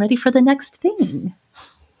now I'm ready for the next thing.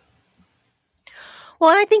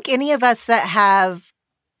 Well, and I think any of us that have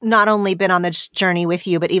not only been on this journey with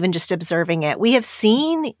you, but even just observing it, we have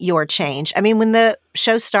seen your change. When the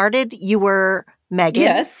show started, you were Megan.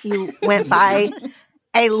 Yes. You went by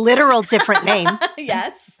a literal different name.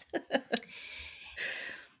 Yes.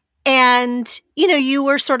 And, you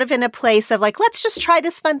were sort of in a place of let's just try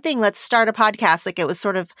this fun thing. Let's start a podcast. It was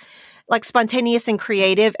sort of spontaneous and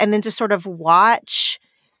creative. And then to sort of watch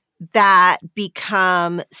that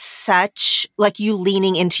become such you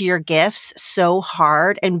leaning into your gifts so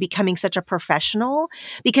hard and becoming such a professional,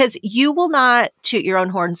 because you will not toot your own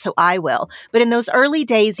horn, so I will. But in those early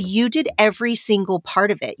days, you did every single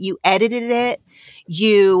part of it. You edited it.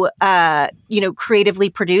 You,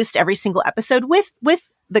 creatively produced every single episode with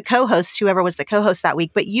the co-host, whoever was the co-host that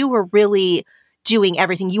week. But you were really doing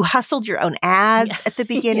everything. You hustled your own ads at the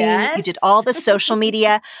beginning. Yes. You did all the social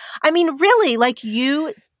media. Really,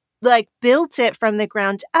 you built it from the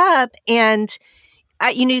ground up. And,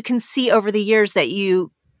 you can see over the years that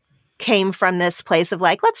you came from this place of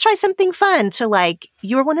let's try something fun to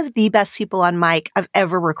you're one of the best people on mic I've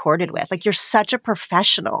ever recorded with. You're such a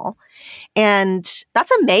professional. And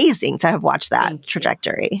that's amazing to have watched that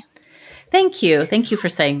trajectory. Thank you. Thank you for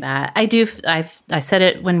saying that. I said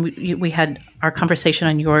it when we had our conversation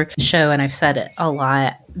on your show, and I've said it a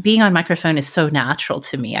lot. Being on microphone is so natural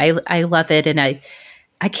to me. I love it. And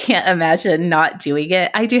I can't imagine not doing it.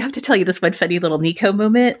 I do have to tell you this one funny little Nico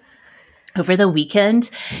moment. Over the weekend,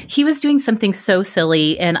 he was doing something so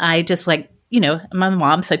silly, and I just I'm a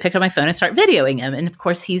mom, so I pick up my phone and start videoing him. And of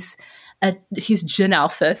course, he's Gen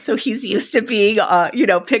Alpha, so he's used to being,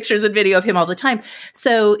 pictures and video of him all the time.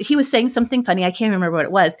 So he was saying something funny. I can't remember what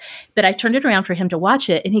it was, but I turned it around for him to watch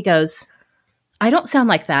it, and he goes, I don't sound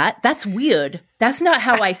like that. That's weird. That's not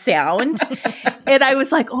how I sound. And I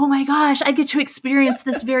was like, oh my gosh, I get to experience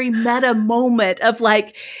this very meta moment of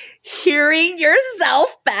hearing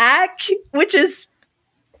yourself back, which is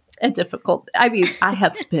a difficult. I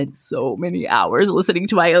have spent so many hours listening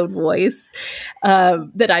to my own voice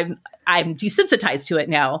that I'm desensitized to it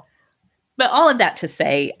now. But all of that to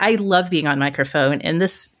say, I love being on microphone. And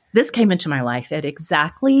this came into my life at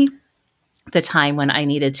exactly the time when I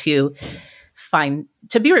needed to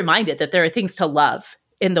be reminded that there are things to love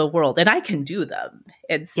in the world and I can do them.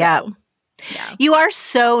 And so, yeah. You are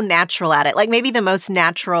so natural at it. Maybe the most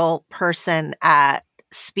natural person at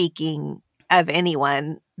speaking of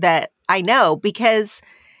anyone that I know, because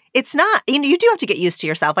it's not, you do have to get used to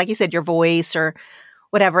yourself. Like you said, your voice or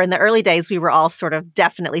whatever. In the early days, we were all sort of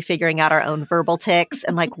definitely figuring out our own verbal tics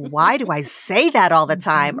and like, why do I say that all the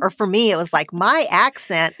time? Or for me, it was like, my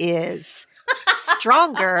accent is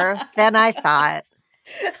stronger than I thought.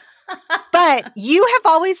 But you have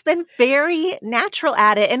always been very natural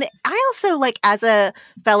at it. And I also, like, as a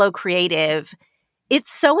fellow creative,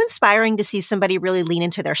 it's so inspiring to see somebody really lean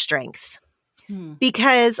into their strengths.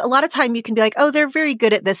 Because a lot of time you can be like, oh, they're very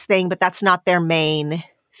good at this thing, but that's not their main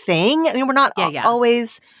thing. I mean, we're not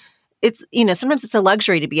always, it's, sometimes it's a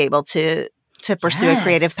luxury to be able to pursue a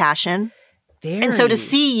creative passion. And so to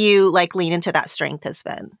see you like lean into that strength has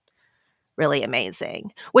been really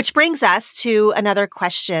amazing. Which brings us to another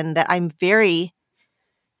question that I'm very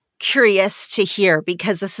curious to hear,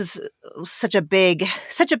 because this is such a big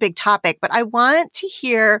topic, but I want to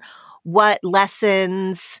hear what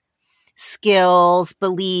lessons, skills,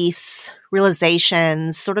 beliefs,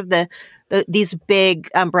 realizations, sort of these big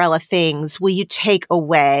umbrella things will you take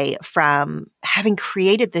away from having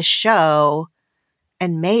created this show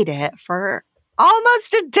and made it for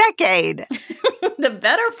almost a decade? The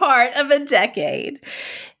better part of a decade.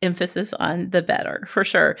 Emphasis on the better, for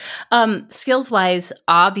sure. Skills-wise,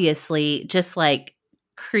 obviously, just like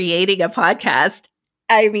creating a podcast,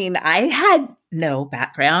 I mean, I had no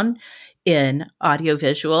background in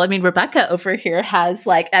audiovisual. I mean, Rebecca over here has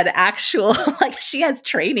like an actual, like she has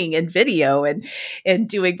training in video and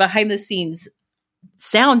doing behind the scenes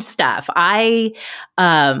sound stuff. I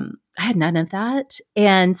had none of that.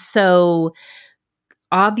 And so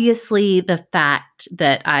obviously the fact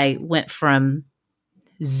that I went from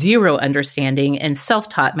zero understanding and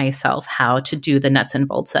self-taught myself how to do the nuts and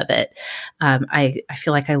bolts of it. I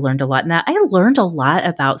feel like I learned a lot in that. I learned a lot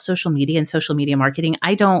about social media and social media marketing.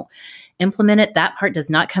 I don't implement it. That part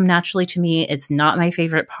does not come naturally to me. It's not my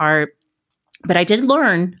favorite part, but I did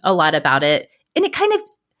learn a lot about it. And it kind of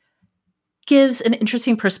gives an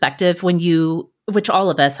interesting perspective when you, which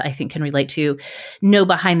all of us I think can relate to, know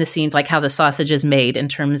behind the scenes, like how the sausage is made in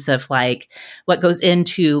terms of like what goes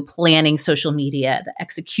into planning social media, the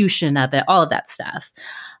execution of it, all of that stuff.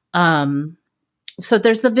 So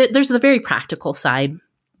there's the very practical side.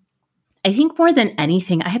 I think more than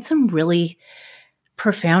anything, I had some really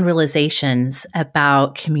profound realizations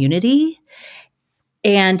about community.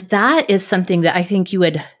 And that is something that I think you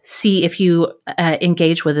would see if you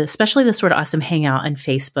engage with, especially the sort of Awesome Hangout on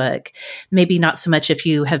Facebook. Maybe not so much if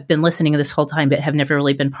you have been listening this whole time, but have never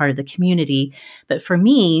really been part of the community. But for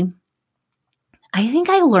me, I think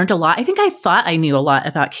I learned a lot. I think I thought I knew a lot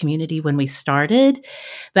about community when we started,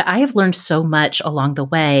 but I have learned so much along the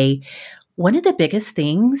way. One of the biggest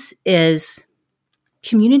things is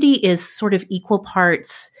community is sort of equal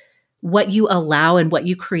parts what you allow and what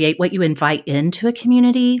you create, what you invite into a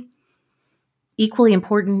community. Equally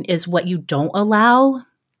important is what you don't allow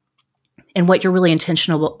and what you're really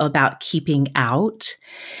intentional about keeping out.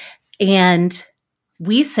 And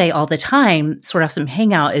we say all the time, Sort Awesome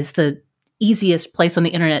Hangout is the easiest place on the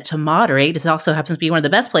internet to moderate. It also happens to be one of the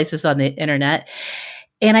best places on the internet.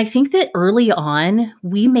 And I think that early on,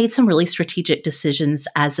 we made some really strategic decisions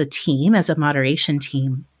as a team, as a moderation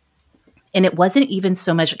team. And it wasn't even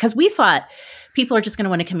so much because we thought people are just going to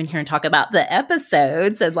want to come in here and talk about the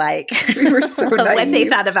episodes and like we were so what they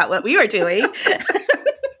thought about what we were doing.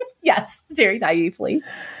 Yes, very naively.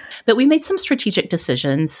 But we made some strategic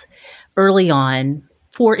decisions early on.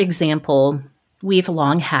 For example, we've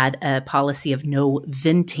long had a policy of no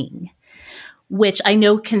venting, which I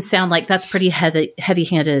know can sound like that's pretty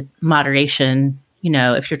heavy-handed moderation,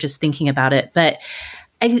 if you're just thinking about it. But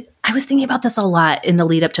I was thinking about this a lot in the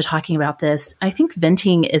lead up to talking about this. I think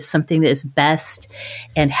venting is something that is best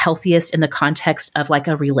and healthiest in the context of like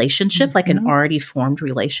a relationship, like an already formed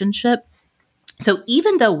relationship. So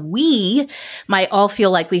even though we might all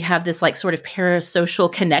feel like we have this like sort of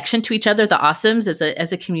parasocial connection to each other, the Awesomes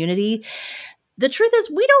as a community, the truth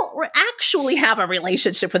is we don't actually have a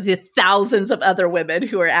relationship with the thousands of other women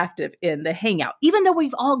who are active in the Hangout. Even though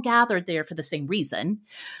we've all gathered there for the same reason,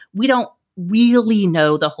 we don't really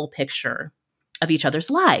know the whole picture of each other's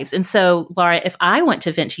lives. And so, Laura, if I want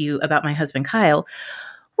to vent to you about my husband, Kyle,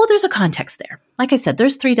 well, there's a context there. Like I said,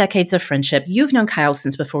 there's 3 decades of friendship. You've known Kyle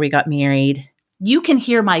since before we got married. You can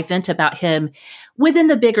hear my vent about him within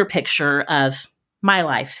the bigger picture of my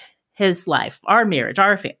life, his life, our marriage,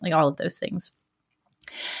 our family, all of those things.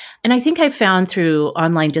 And I think I've found through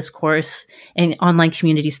online discourse and online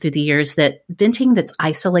communities through the years that venting that's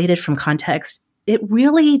isolated from context, it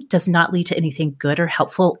really does not lead to anything good or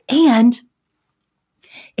helpful. And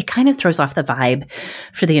it kind of throws off the vibe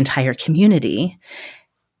for the entire community.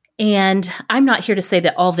 And I'm not here to say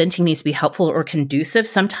that all venting needs to be helpful or conducive.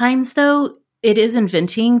 Sometimes, though, it is in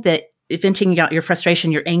venting out your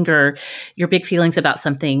frustration, your anger, your big feelings about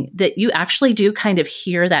something, that you actually do kind of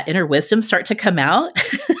hear that inner wisdom start to come out.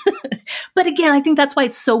 But again, I think that's why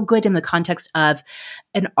it's so good in the context of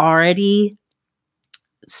an already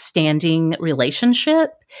standing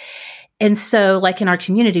relationship. And so, like in our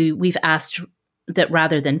community, we've asked that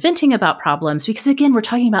rather than venting about problems, because again, we're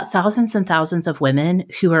talking about thousands and thousands of women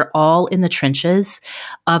who are all in the trenches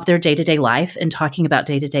of their day-to-day life and talking about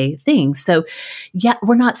day-to-day things. So yeah,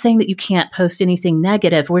 we're not saying that you can't post anything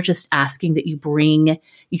negative. We're just asking that you bring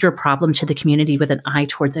your problem to the community with an eye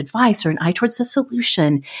towards advice or an eye towards a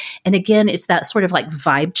solution. And again, it's that sort of like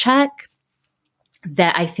vibe check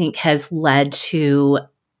that I think has led to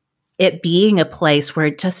it being a place where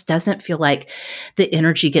it just doesn't feel like the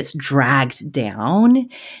energy gets dragged down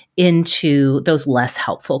into those less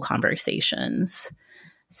helpful conversations.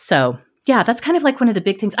 So yeah, that's kind of like one of the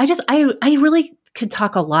big things. I really could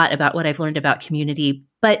talk a lot about what I've learned about community,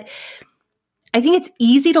 but I think it's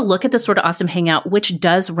easy to look at the Sort of Awesome Hangout, which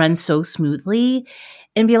does run so smoothly,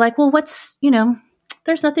 and be like, well,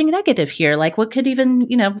 there's nothing negative here. Like what could even,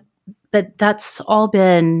 but that's all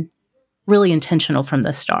been really intentional from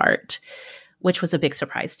the start, which was a big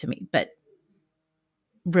surprise to me, but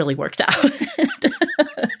really worked out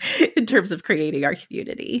in terms of creating our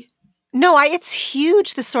community. No, it's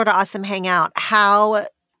huge, the Sort of Awesome Hangout, how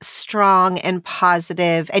strong and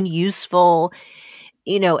positive and useful,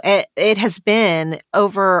 it has been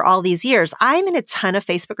over all these years. I'm in a ton of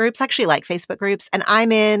Facebook groups. I actually like Facebook groups, and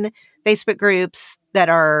I'm in Facebook groups that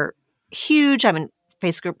are huge. I'm in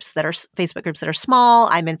Facebook groups that are small.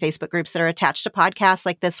 I'm in Facebook groups that are attached to podcasts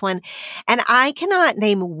like this one. And I cannot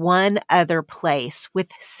name one other place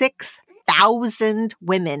with 6,000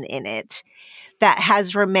 women in it that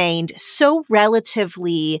has remained so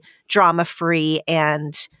relatively drama-free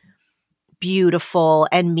and beautiful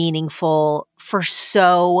and meaningful for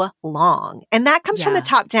so long. And that comes from the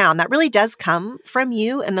top down. That really does come from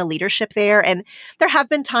you and the leadership there. And there have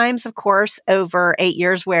been times, of course, over 8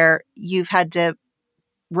 years where you've had to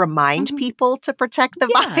remind people to protect the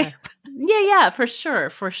vibe. Yeah, for sure.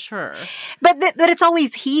 But it's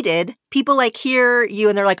always heated. People hear you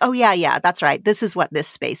and they're like, oh yeah, that's right. This is what this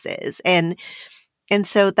space is. And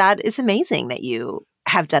so that is amazing that you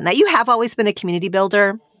have done that. You have always been a community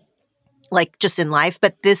builder, just in life,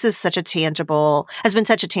 but this is has been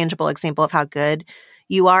such a tangible example of how good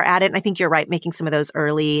you are at it. And I think you're right, making some of those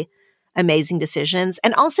early amazing decisions.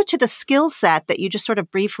 And also to the skill set that you just sort of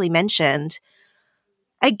briefly mentioned.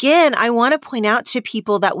 Again, I want to point out to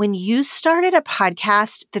people that when you started a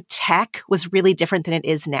podcast, the tech was really different than it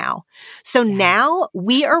is now. So now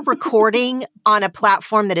we are recording on a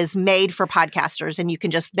platform that is made for podcasters, and you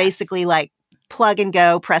can just basically plug and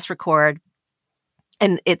go, press record.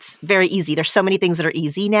 And it's very easy. There's so many things that are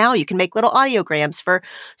easy now. You can make little audiograms for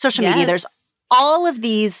social media. There's all of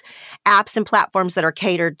these apps and platforms that are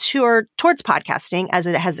catered towards podcasting as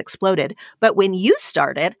it has exploded. But when you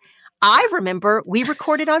started, I remember we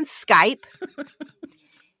recorded on Skype,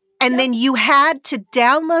 and then you had to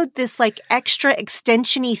download this extra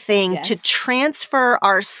extension-y thing to transfer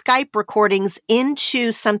our Skype recordings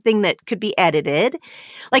into something that could be edited.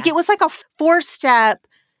 It was a 4-step,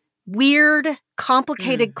 weird,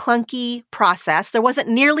 complicated, clunky process. There wasn't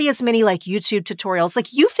nearly as many YouTube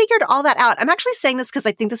tutorials. You figured all that out. I'm actually saying this because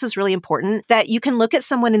I think this is really important, that you can look at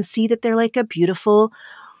someone and see that they're a beautiful,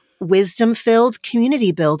 wisdom-filled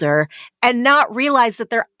community builder and not realize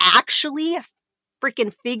that they're actually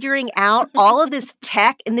freaking figuring out all of this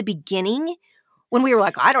tech in the beginning when we were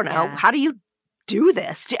I don't know, how do you do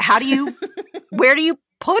this? Where do you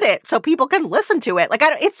put it so people can listen to it?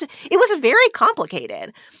 It was very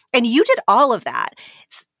complicated. And you did all of that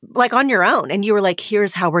on your own. And you were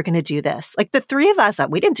here's how we're going to do this. The three of us,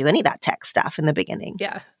 we didn't do any of that tech stuff in the beginning.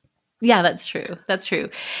 Yeah, that's true.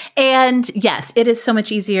 And yes, it is so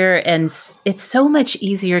much easier, and it's so much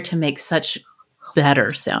easier to make such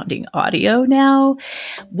better sounding audio now.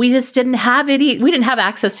 We just didn't have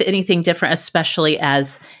access to anything different, especially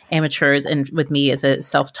as amateurs and with me as a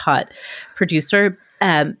self-taught producer.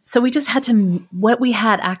 So we just had to, what we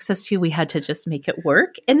had access to, we had to just make it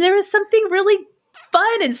work. And there was something really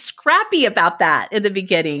fun and scrappy about that in the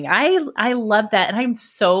beginning. I love that. And I'm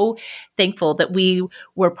so thankful that we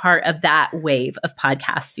were part of that wave of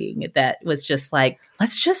podcasting that was just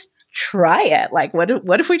let's just try it.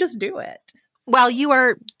 What if we just do it? Well, you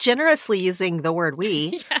are generously using the word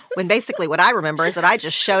we, when basically what I remember is that I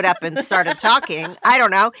just showed up and started talking. I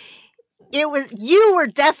don't know. You were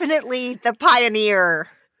definitely the pioneer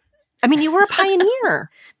I mean, you were a pioneer.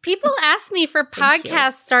 People ask me for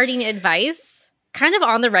podcast starting advice kind of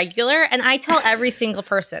on the regular, and I tell every single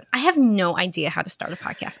person, I have no idea how to start a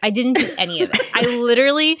podcast. I didn't do any of it. I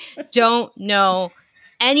literally don't know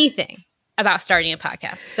anything about starting a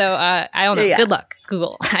podcast. So I don't know. Yeah. Good luck,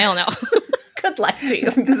 Google. I don't know. Good luck to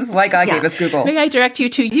you. This is why God gave us Google. May I direct you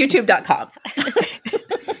to youtube.com.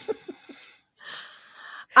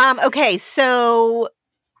 Okay, so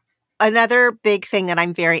another big thing that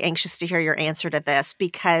I'm very anxious to hear your answer to this,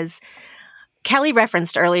 because Kelly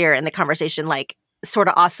referenced earlier in the conversation, like, sort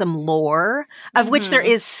of awesome lore, of which there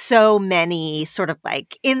is so many sort of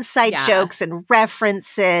like inside jokes and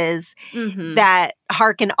references that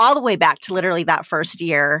harken all the way back to literally that first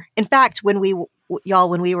year. In fact, when we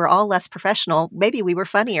were all less professional, maybe we were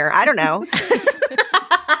funnier. I don't know.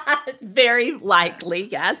 Very likely,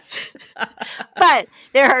 yes. But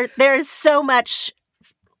there's so much,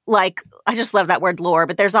 like, I just love that word lore,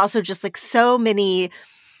 but there's also just like so many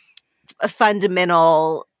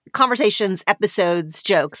fundamental conversations, episodes,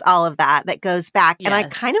 jokes, all of that goes back. Yes. And I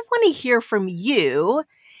kind of want to hear from you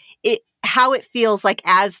how it feels like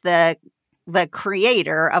as the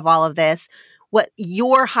creator of all of this, what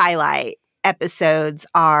your highlight episodes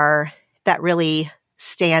are that really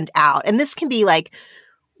stand out. And this can be like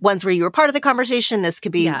ones where you were part of the conversation. This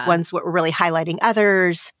could be ones where we're really highlighting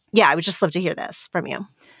others. Yeah, I would just love to hear this from you.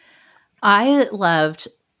 I loved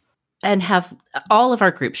and have all of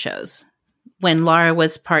our group shows. When Laura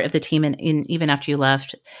was part of the team and even after you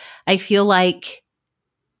left, I feel like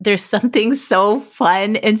there's something so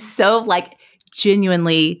fun and so like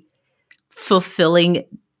genuinely fulfilling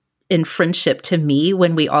in friendship to me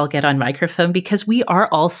when we all get on microphone, because we are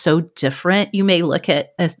all so different. You may look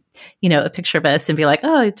at a picture of us and be like,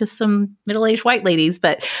 oh, just some middle-aged white ladies,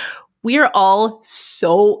 but we are all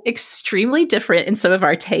so extremely different in some of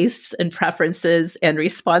our tastes and preferences and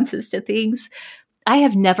responses to things. I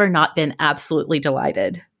have never not been absolutely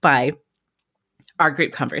delighted by our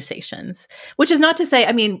group conversations, which is not to say,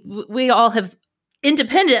 I mean, we all have,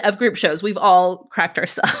 independent of group shows, we've all cracked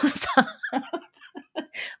ourselves.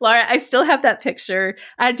 Laura, I still have that picture.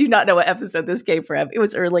 I do not know what episode this came from. It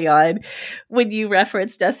was early on when you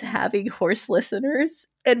referenced us having horse listeners,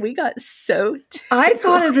 and we got so tickled. I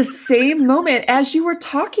thought of the same moment as you were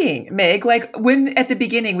talking, Meg. Like when at the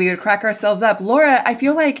beginning we would crack ourselves up. Laura, I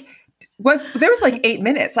feel like there was like 8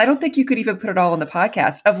 minutes. I don't think you could even put it all on the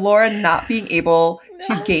podcast of Laura not being able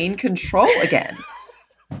to gain control again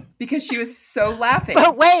because she was so laughing.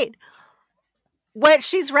 But wait. What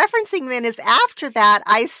she's referencing then is after that,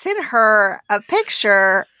 I sent her a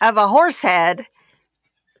picture of a horse head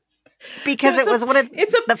because it was one of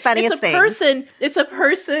the funniest things. It's a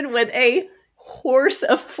person with a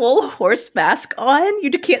full horse mask on.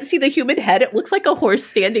 You can't see the human head. It looks like a horse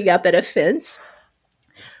standing up at a fence,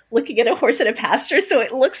 looking at a horse in a pasture. So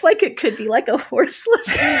it looks like it could be like a horseless.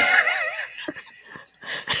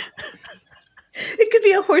 It could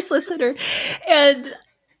be a horse listener. And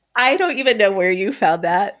I don't even know where you found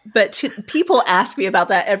that, but people ask me about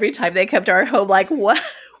that every time they come to our home, like,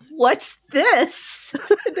 what's this?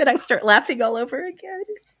 And then I start laughing all over again.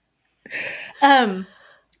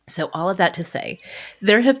 So all of that to say,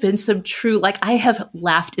 there have been some true, like, I have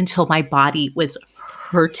laughed until my body was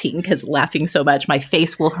hurting because laughing so much. My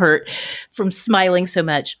face will hurt from smiling so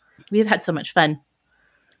much. We have had so much fun.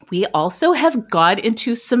 We also have gone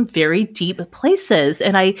into some very deep places.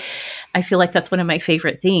 And I feel like that's one of my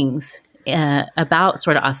favorite things about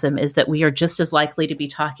Sort of Awesome is that we are just as likely to be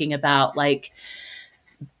talking about like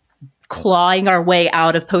clawing our way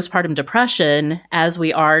out of postpartum depression as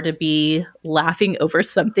we are to be laughing over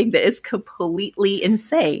something that is completely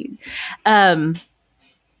insane. You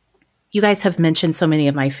guys have mentioned so many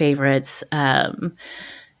of my favorites.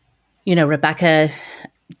 Rebecca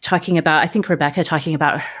talking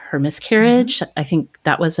about her miscarriage. Mm-hmm. I think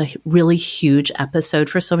that was a really huge episode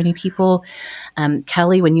for so many people.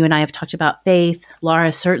 Kelly, when you and I have talked about faith,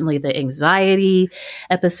 Laura, certainly the anxiety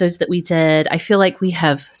episodes that we did. I feel like we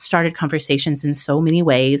have started conversations in so many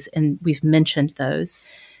ways, and we've mentioned those.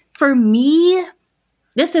 For me,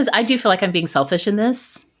 I do feel like I'm being selfish in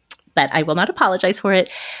this, but I will not apologize for it.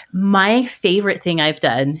 My favorite thing I've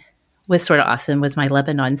done with Sort of Awesome was my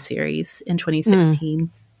Lebanon series in 2016.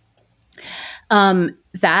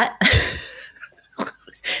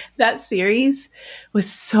 That series was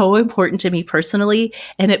so important to me personally,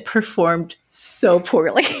 and it performed so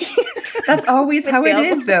poorly. That's always how it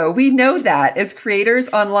is, though. We know that as creators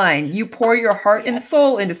online, you pour your heart and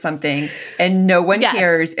soul into something and no one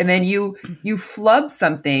cares. And then you flub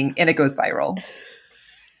something and it goes viral.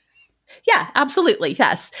 Yeah, absolutely.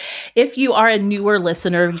 Yes. If you are a newer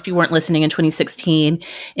listener, if you weren't listening in 2016,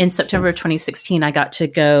 in September of 2016, I got to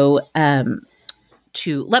go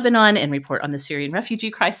to Lebanon and report on the Syrian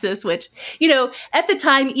refugee crisis, which, at the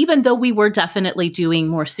time, even though we were definitely doing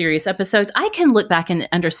more serious episodes, I can look back and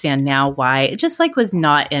understand now why it just was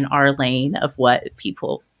not in our lane of what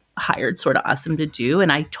people hired Sort of Awesome to do.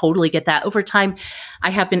 And I totally get that. Over time,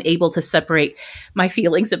 I have been able to separate my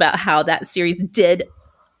feelings about how that series did,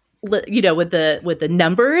 with the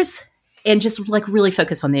numbers, and just really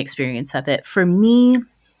focus on the experience of it. For me,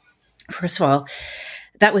 first of all,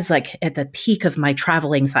 that was at the peak of my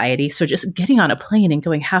travel anxiety. So just getting on a plane and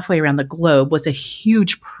going halfway around the globe was a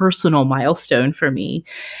huge personal milestone for me.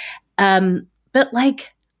 But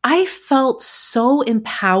I felt so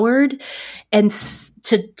empowered and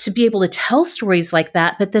to be able to tell stories like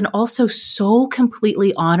that, but then also so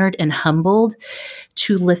completely honored and humbled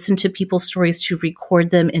to listen to people's stories, to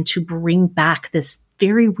record them, and to bring back this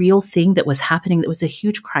very real thing that was happening, that was a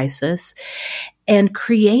huge crisis, and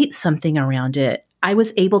create something around it. I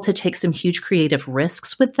was able to take some huge creative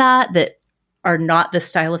risks with that are not the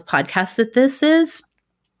style of podcast that this is.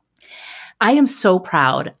 I am so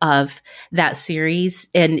proud of that series.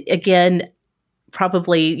 And again,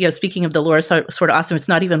 probably, speaking of the Laura Sort of Awesome, it's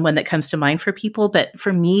not even one that comes to mind for people. But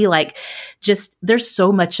for me, there's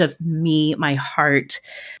so much of me, my heart,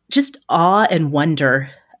 just awe and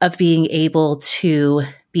wonder of being able to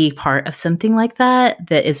be part of something like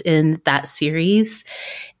that is in that series.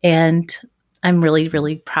 And I'm really,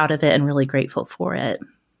 really proud of it and really grateful for it.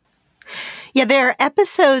 Yeah, there are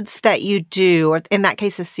episodes that you do, or in that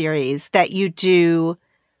case, a series that you do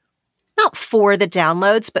not for the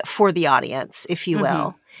downloads, but for the audience, if you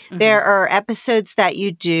will. Mm-hmm. There are episodes that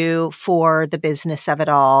you do for the business of it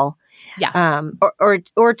all. Yeah.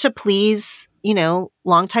 Or to please,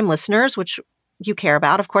 longtime listeners, which you care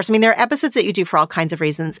about, of course. I mean, there are episodes that you do for all kinds of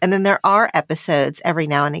reasons. And then there are episodes every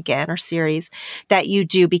now and again, or series, that you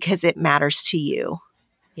do because it matters to you.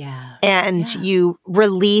 Yeah. And you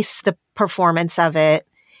release the performance of it.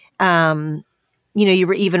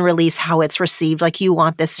 You even release how it's received. You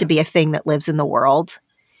want this to be a thing that lives in the world.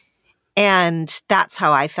 And that's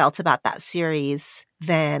how I felt about that series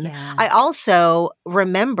then. Yeah. I also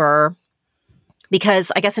remember,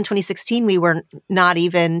 because I guess in 2016, we were not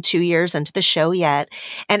even 2 years into the show yet.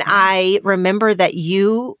 And I remember that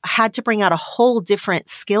you had to bring out a whole different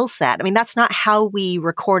skill set. I mean, that's not how we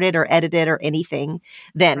recorded or edited or anything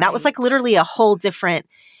then. Right. That was literally a whole different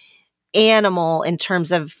animal in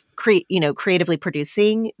terms of creatively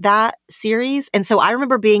producing that series. And so I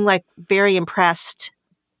remember being very impressed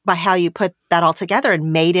by how you put that all together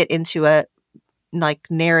and made it into a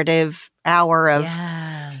narrative hour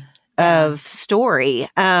of story.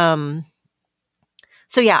 So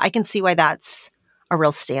yeah, I can see why that's a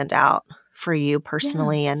real standout for you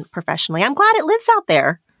personally and professionally. I'm glad it lives out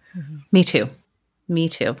there. Me too.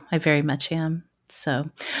 I very much am. So,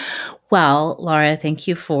 well, Laura, thank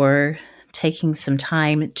you for taking some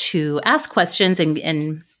time to ask questions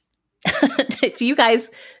and if you guys,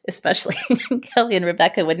 especially Kelly and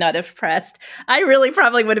Rebecca, would not have pressed, I really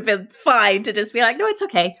probably would have been fine to just be no, it's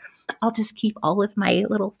okay. I'll just keep all of my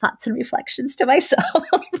little thoughts and reflections to myself.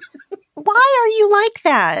 Why are you like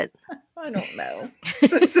that? I don't know.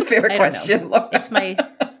 It's a fair question, Laura. It's my...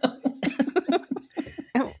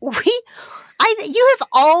 You have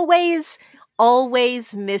always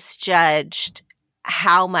misjudged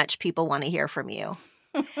how much people want to hear from you.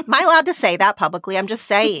 Am I allowed to say that publicly? I'm just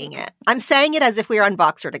saying it. I'm saying it as if we were on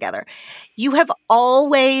Voxer together. You have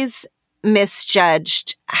always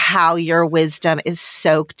misjudged how your wisdom is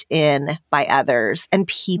soaked in by others, and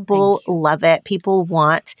people love it. People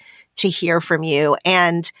want to hear from you.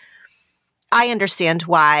 And I understand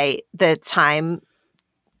why the time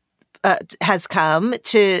has come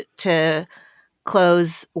to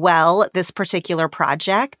close well this particular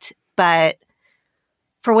project, but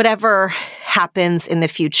for whatever happens in the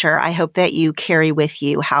future, I hope that you carry with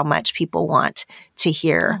you how much people want to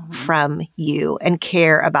hear from you and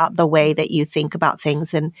care about the way that you think about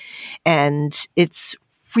things. And it's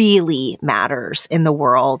really matters in the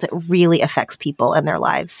world. It really affects people and their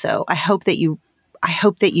lives. So I hope that you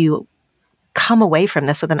come away from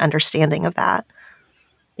this with an understanding of that.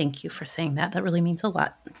 Thank you for saying that. That really means a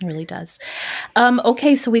lot. It really does.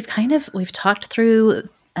 Okay. So we've talked through,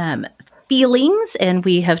 feelings, and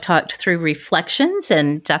we have talked through reflections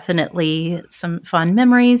and definitely some fun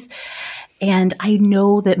memories. And I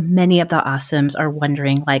know that many of the Awesomes are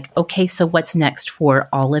wondering, okay, so what's next for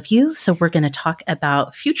all of you? So we're going to talk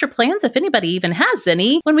about future plans, if anybody even has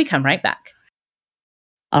any, when we come right back.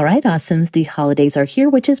 All right, awesomes, the holidays are here,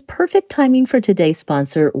 which is perfect timing for today's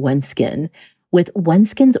sponsor, OneSkin. With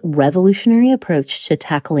OneSkin's revolutionary approach to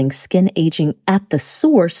tackling skin aging at the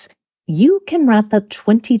source, you can wrap up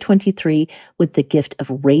 2023 with the gift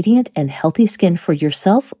of radiant and healthy skin for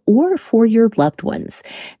yourself or for your loved ones.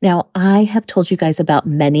 Now, I have told you guys about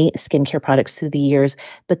many skincare products through the years,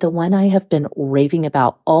 but the one I have been raving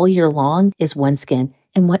about all year long is OneSkin.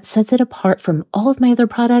 And what sets it apart from all of my other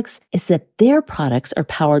products is that their products are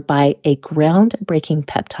powered by a groundbreaking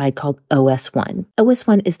peptide called OS1.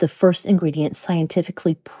 OS1 is the first ingredient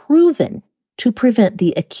scientifically proven to prevent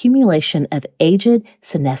the accumulation of aged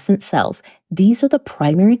senescent cells. These are the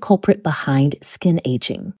primary culprit behind skin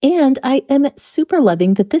aging. And I am super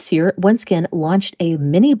loving that this year, OneSkin launched a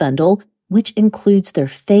mini bundle which includes their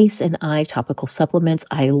face and eye topical supplements.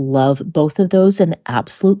 I love both of those and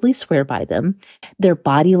absolutely swear by them. Their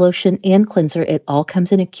body lotion and cleanser, it all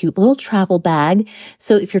comes in a cute little travel bag.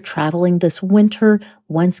 So if you're traveling this winter,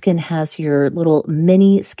 OneSkin has your little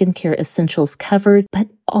mini skincare essentials covered. But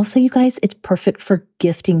also, you guys, it's perfect for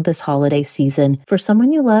gifting this holiday season for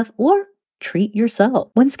someone you love or treat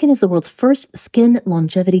yourself. OneSkin is the world's first skin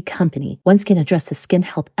longevity company. OneSkin addresses skin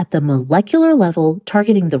health at the molecular level,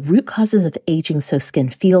 targeting the root causes of aging so skin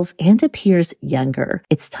feels and appears younger.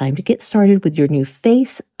 It's time to get started with your new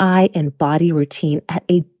face, eye, and body routine at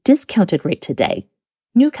a discounted rate today.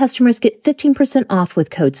 New customers get 15% off with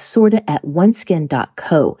code SORTA at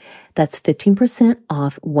oneskin.co. That's 15%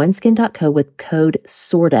 off oneskin.co with code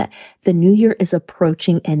SORTA. The new year is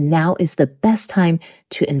approaching and now is the best time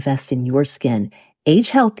to invest in your skin. Age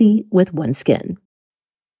healthy with OneSkin.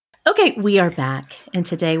 Okay, we are back, and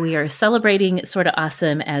today we are celebrating Sorta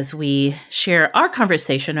Awesome as we share our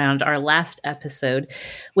conversation around our last episode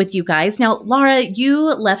with you guys. Now, Laura,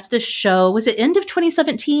 you left the show, was it end of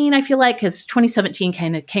 2017, I feel like, because 2017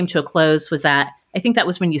 kind of came to a close. I think that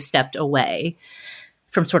was when you stepped away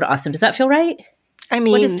from Sorta Awesome. Does that feel right? I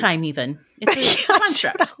mean, what is time even? It's a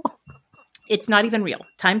construct. It's not even real.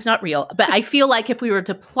 Time's not real. But I feel like if we were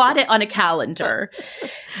to plot it on a calendar,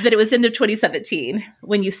 that it was end of 2017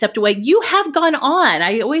 when you stepped away. You have gone on.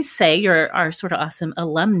 I always say you're our Sorta Awesome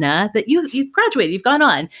alumna, but you've graduated. You've gone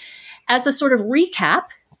on. As a sort of recap,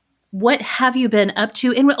 what have you been up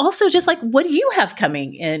to? And also just like, what do you have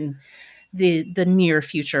coming in the near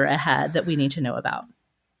future ahead that we need to know about?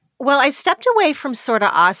 Well, I stepped away from Sorta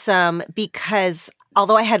Awesome because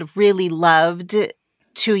although I had really loved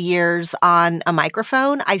 2 years on a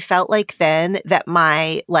microphone, I felt like then that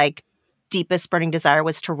my deepest burning desire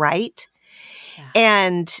was to write. Yeah.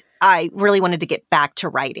 And I really wanted to get back to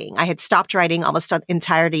writing. I had stopped writing almost the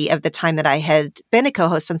entirety of the time that I had been a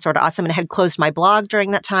co-host on Sorta Awesome and had closed my blog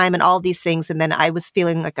during that time and all these things. And then I was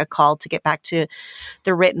feeling like a call to get back to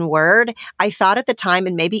the written word. I thought at the time,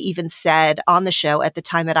 and maybe even said on the show at the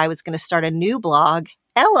time, that I was going to start a new blog.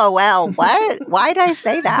 LOL, what? Why did I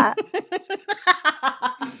say that?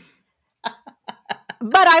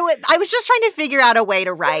 But I was just trying to figure out a way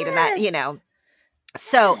to write, yes. And that,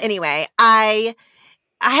 So anyway, I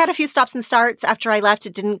had a few stops and starts after I left.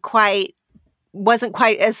 It wasn't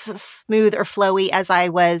quite as smooth or flowy as I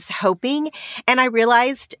was hoping. And I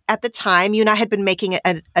realized at the time, you and I had been making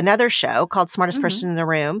another show called Smartest Person in the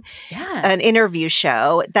Room, an interview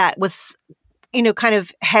show that was kind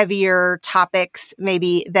of heavier topics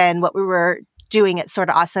maybe than what we were doing at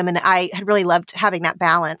Sorta Awesome. And I had really loved having that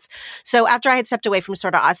balance. So after I had stepped away from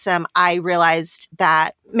Sorta Awesome, I realized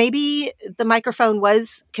that maybe the microphone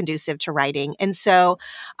was conducive to writing. And so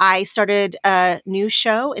I started a new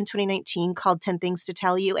show in 2019 called 10 Things to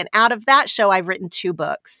Tell You. And out of that show, I've written 2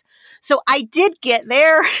 books. So I did get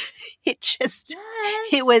there. I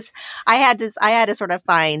had to sort of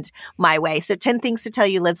find my way. So 10 Things to Tell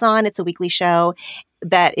You lives on. It's a weekly show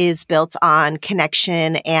that is built on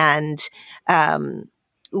connection, and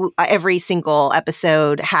every single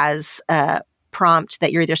episode has a prompt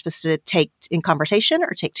that you're either supposed to take in conversation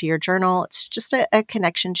or take to your journal. It's just a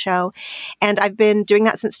connection show. And I've been doing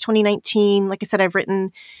that since 2019. Like I said, I've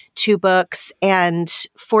written 2 books, and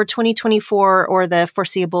for 2024 or the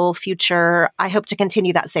foreseeable future, I hope to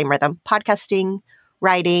continue that same rhythm. Podcasting,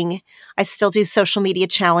 writing. I still do social media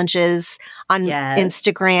challenges on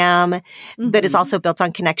Instagram that is also built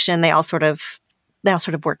on connection. They all sort of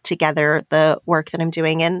work together, the work that I'm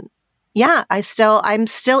doing. And yeah, I'm still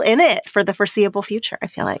in it for the foreseeable future, I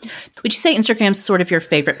feel like. Would you say Instagram's sort of your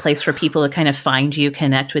favorite place for people to kind of find you,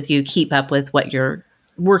 connect with you, keep up with what you're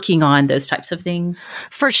working on, those types of things?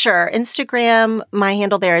 For sure. Instagram, my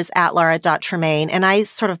handle there is @Laura.Tremaine, and I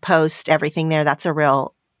sort of post everything there. That's a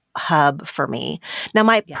real hub for me. Now,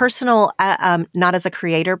 my personal, not as a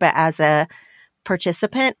creator, but as a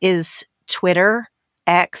participant, is Twitter.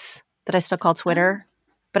 X that I still call Twitter,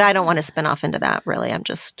 but I don't want to spin off into that, really. I'm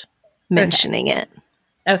just mentioning it.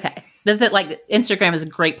 Okay. But like Instagram is a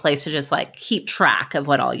great place to just like keep track of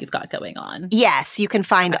what all you've got going on. Yes, you can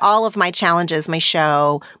find all of my challenges, my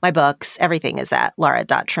show, my books. Everything is at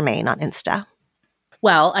Laura.Tremaine on Insta.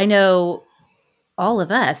 Well, I know all of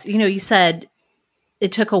us, you said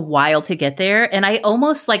it took a while to get there. And I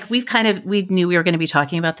almost like we knew we were going to be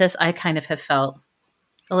talking about this. I kind of have felt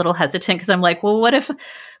a little hesitant because I'm like, well, what if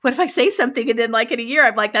I say something and then like in a year,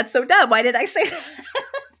 I'm like, that's so dumb. Why did I say that?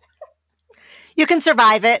 You can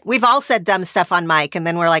survive it. We've all said dumb stuff on mic, and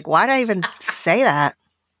then we're like, why did I even say that?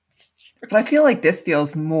 But I feel like this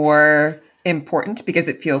feels more important because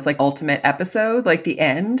it feels like ultimate episode, like the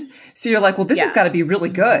end. So you're like, well, this has got to be really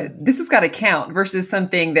good. This has got to count versus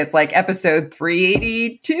something that's like episode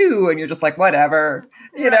 382. And you're just like, whatever,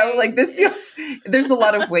 like this feels, there's a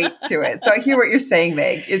lot of weight to it. So I hear what you're saying,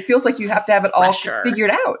 Meg. It feels like you have to have it all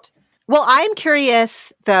figured out. Well, I'm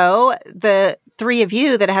curious, though, the three of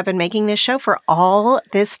you that have been making this show for all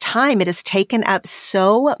this time, it has taken up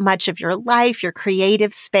so much of your life, your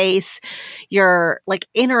creative space, your like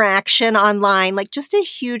interaction online, like just a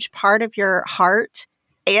huge part of your heart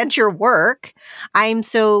and your work. I'm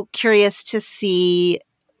so curious to see,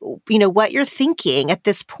 what you're thinking at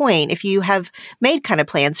this point. If you have made kind of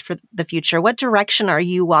plans for the future, what direction are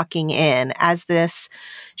you walking in as this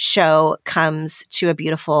show comes to a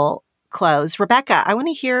beautiful close? Rebecca, I want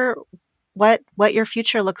to hear what your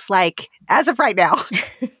future looks like as of right now.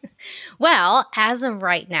 Well, as of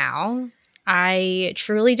right now, I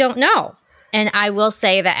truly don't know. And I will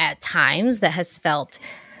say that at times that has felt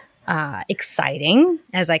exciting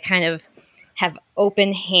as I kind of have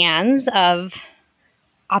open hands of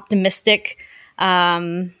optimistic,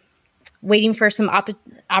 waiting for some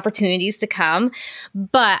opportunities to come.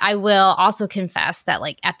 But I will also confess that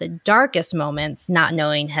like at the darkest moments, not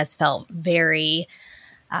knowing has felt very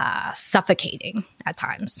suffocating at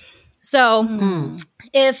times. So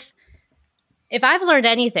if I've learned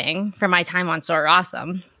anything from my time on So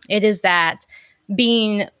Awesome, it is that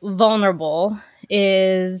being vulnerable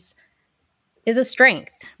is a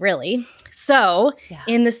strength, really. So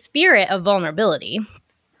in the spirit of vulnerability,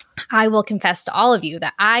 I will confess to all of you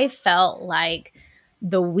that I felt like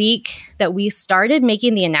the week that we started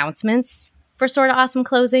making the announcements for Sorta Awesome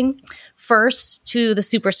closing, first to the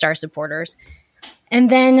Superstar supporters, and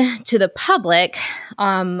then to the public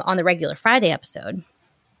on the regular Friday episode,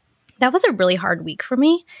 that was a really hard week for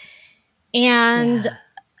me. And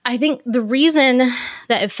I think the reason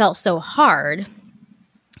that it felt so hard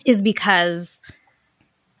is because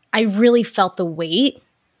I really felt the weight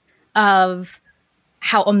of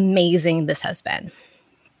how amazing this has been.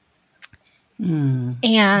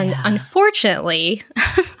 And unfortunately,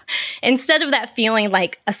 instead of that feeling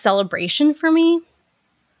like a celebration for me,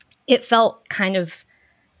 it felt kind of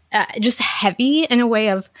just heavy in a way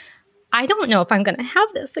of, I don't know if I'm going to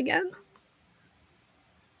have this again.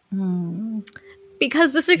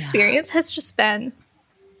 Because this experience has just been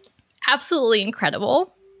absolutely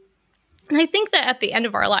incredible. And I think that at the end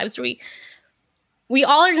of our lives, we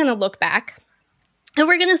all are going to look back and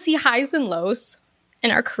we're going to see highs and lows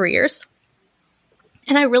in our careers.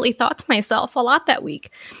 And I really thought to myself a lot that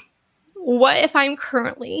week, what if I'm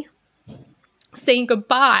currently saying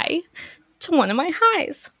goodbye to one of my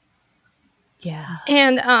highs? Yeah.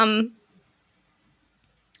 And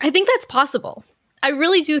I think that's possible. I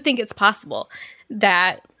really do think it's possible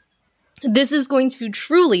that this is going to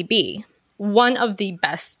truly be one of the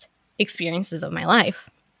best experiences of my life.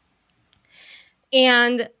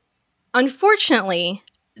 And unfortunately,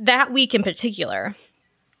 that week in particular,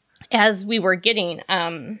 as we were getting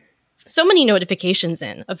so many notifications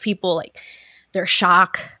in of people like their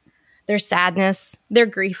shock, their sadness, their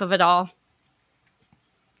grief of it all,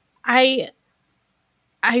 I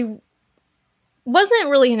wasn't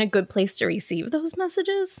really in a good place to receive those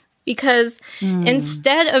messages because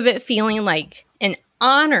instead of it feeling like an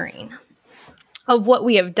honoring of what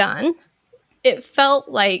we have done, it felt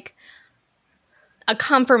like a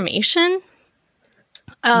confirmation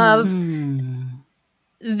of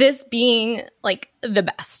this being like the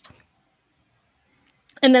best.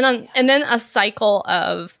 And then a cycle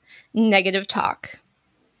of negative talk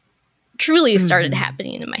truly started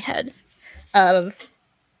happening in my head of,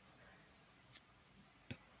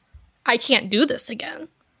 I can't do this again.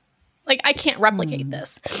 Like, I can't replicate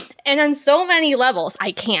this. And on so many levels,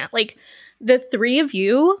 I can't. Like, the three of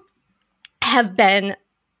you have been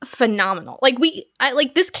phenomenal. Like,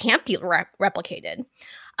 this can't be replicated.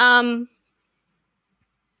 I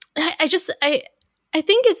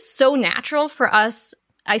think it's so natural for us.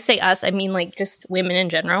 I say us, I mean like just women in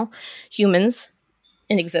general, humans,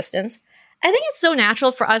 in existence, I think it's so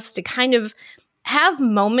natural for us to kind of have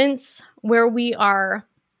moments where we are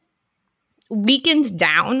weakened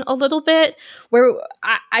down a little bit, where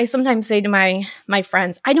I sometimes say to my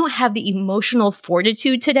friends, I don't have the emotional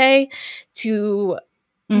fortitude today to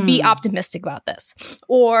be optimistic about this,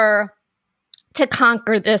 or to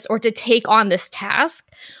conquer this, or to take on this task,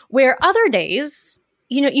 where other days,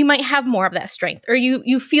 you might have more of that strength, or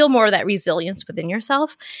you feel more of that resilience within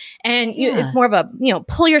yourself. And it's more of a,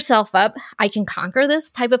 pull yourself up. I can conquer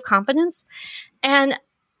this type of confidence. And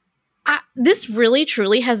this really,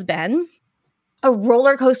 truly has been a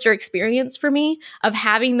roller coaster experience for me, of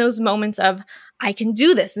having those moments of, I can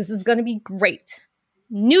do this. This is going to be great.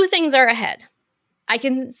 New things are ahead. I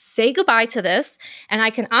can say goodbye to this, and I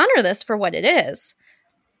can honor this for what it is.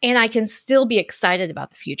 And I can still be excited about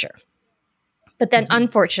the future. But then,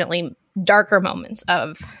 unfortunately, darker moments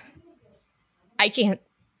of, I can't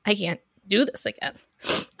do this again.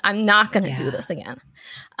 I'm not going to do this again.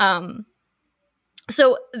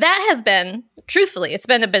 So that has been, truthfully, it's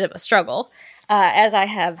been a bit of a struggle as I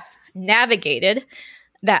have navigated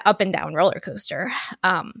that up and down roller coaster.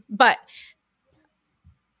 But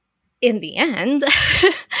in the end,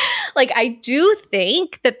 I do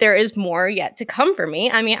think that there is more yet to come for me.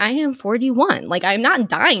 I mean, I am 41. I'm not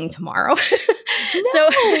dying tomorrow. No. So,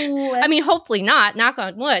 I mean, hopefully not, knock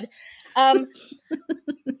on wood.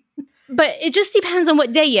 But it just depends on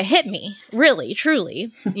what day you hit me, really,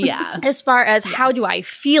 truly. Yeah. As far as how do I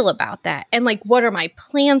feel about that? And what are my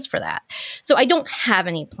plans for that? So I don't have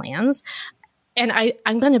any plans, and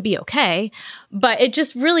I'm going to be okay. But it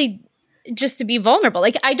just really, just to be vulnerable.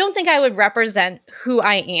 I don't think I would represent who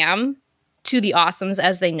I am to the awesomes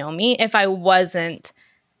as they know me if I wasn't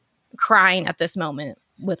crying at this moment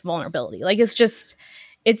with vulnerability.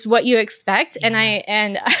 It's what you expect. Yeah.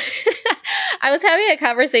 And I was having a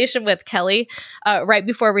conversation with Kelly right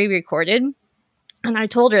before we recorded, and I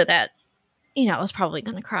told her that, I was probably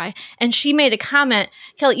going to cry. And she made a comment,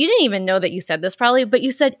 Kelly, you didn't even know that you said this probably, but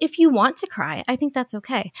you said, if you want to cry, I think that's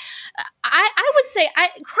okay. I would say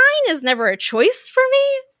crying is never a choice for me.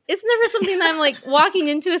 It's never something that I'm walking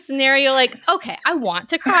into a scenario okay, I want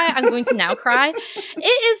to cry. I'm going to now cry.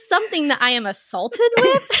 It is something that I am assaulted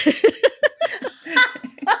with.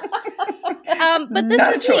 But this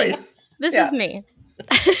Not is a choice. me. This is me.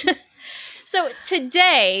 So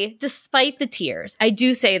today, despite the tears, I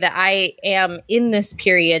do say that I am in this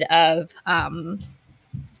period of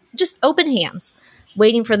just open hands,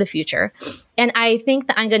 waiting for the future. And I think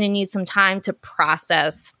that I'm going to need some time to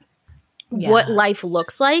process what life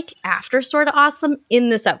looks like after Sorta Awesome in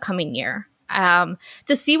this upcoming year. To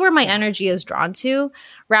see where my energy is drawn to,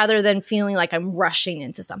 rather than feeling like I'm rushing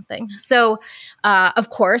into something. So, of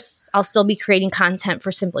course, I'll still be creating content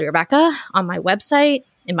for Simply Rebecca on my website,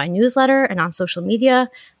 in my newsletter, and on social media.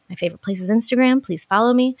 My favorite place is Instagram. Please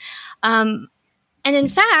follow me. And in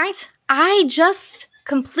fact, I just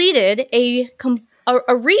completed a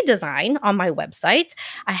redesign on my website.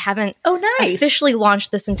 I haven't officially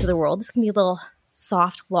launched this into the world. This can be a little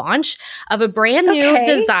soft launch of a brand new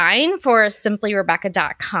design for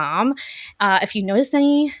simplyrebecca.com. If you notice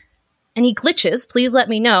any glitches, please let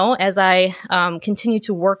me know as I continue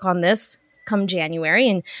to work on this come January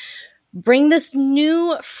and bring this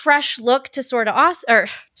new fresh look to Sorta Awesome, or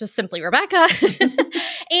just Simply Rebecca,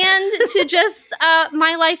 and to just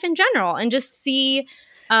my life in general, and just see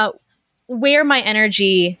where my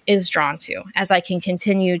energy is drawn to as I can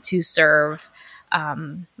continue to serve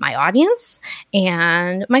my audience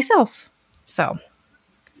and myself. So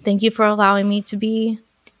thank you for allowing me to be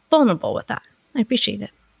vulnerable with that. I appreciate it.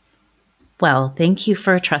 Well, thank you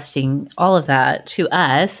for trusting all of that to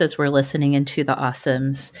us as we're listening into the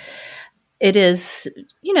awesomes. It is,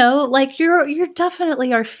 you're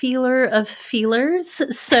definitely our feeler of feelers.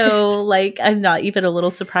 So I'm not even a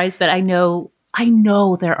little surprised, but I know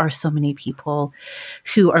there are so many people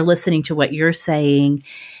who are listening to what you're saying,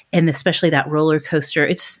 and especially that roller coaster.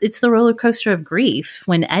 It's the roller coaster of grief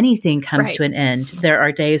when anything comes to an end. There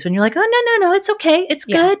are days when you're like, oh, no, it's okay. It's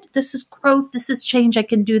good. This is growth. This is change. I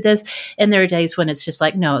can do this. And there are days when it's just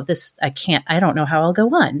no, I can't, I don't know how I'll go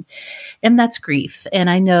on. And that's grief. And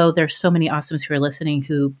I know there's so many awesomes who are listening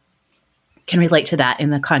who can relate to that in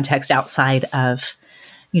the context outside of,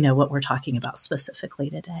 what we're talking about specifically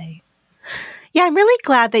today. Yeah, I'm really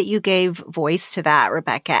glad that you gave voice to that,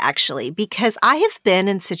 Rebecca, actually, because I have been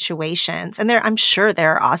in situations, and I'm sure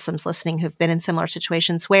there are awesomes listening who've been in similar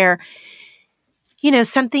situations where,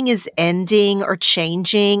 something is ending or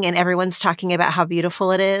changing and everyone's talking about how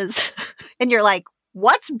beautiful it is. And you're like,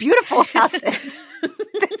 what's beautiful about this?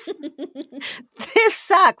 This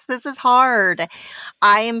sucks. This is hard.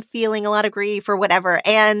 I am feeling a lot of grief or whatever.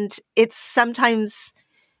 And it's sometimes,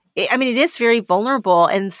 I mean, it is very vulnerable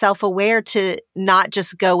and self-aware to not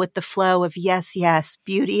just go with the flow of yes,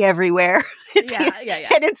 beauty everywhere.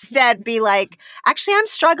 And instead be like, actually, I'm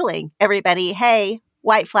struggling, everybody. Hey,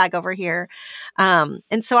 white flag over here. And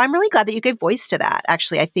so I'm really glad that you gave voice to that.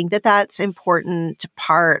 Actually, I think that that's important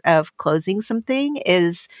part of closing something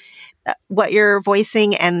is what you're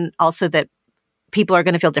voicing, and also that people are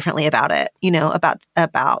going to feel differently about it,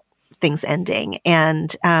 about things ending.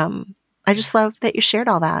 And I just love that you shared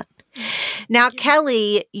all that. Now,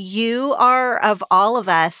 Kelly, you are, of all of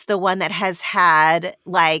us, the one that has had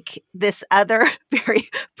like this other very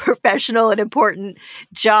professional and important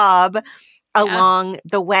job along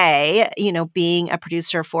the way, being a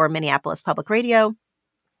producer for Minneapolis Public Radio.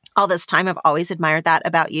 All this time, I've always admired that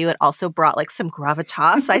about you. It also brought like some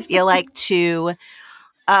gravitas, I feel like, to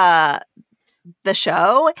the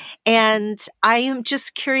show. And I am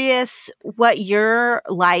just curious what your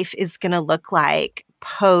life is going to look like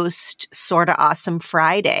post Sorta Awesome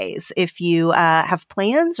Fridays, if you have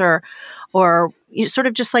plans or sort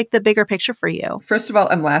of just like the bigger picture for you. First of all,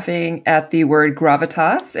 I'm laughing at the word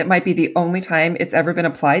gravitas. It might be the only time it's ever been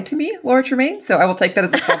applied to me, Laura Tremaine. So I will take that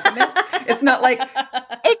as a compliment. It's not like,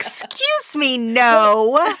 excuse me,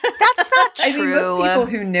 no, that's not true. I mean, most people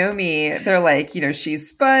who know me, they're like,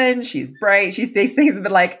 she's fun, she's bright, she says things,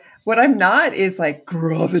 but like, what I'm not is like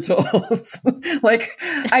gravitas. Like,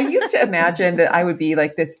 I used to imagine that I would be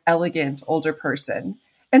like this elegant older person.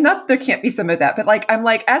 And not, there can't be some of that, but like, I'm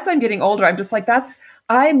like, as I'm getting older, I'm just like,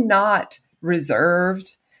 I'm not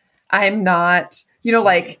reserved. I'm not,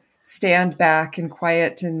 like stand back and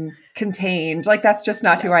quiet and contained. Like, that's just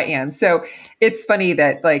not who I am. So it's funny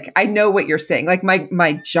that like, I know what you're saying. Like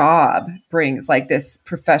my job brings like this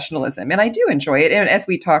professionalism, and I do enjoy it. And as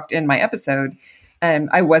we talked in my episode,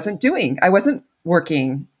 I wasn't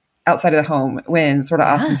working outside of the home when Sorta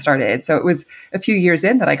Awesome started. So it was a few years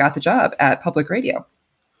in that I got the job at public radio.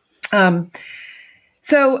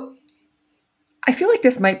 So I feel like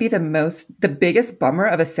this might be the biggest bummer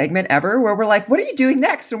of a segment ever, where we're like, what are you doing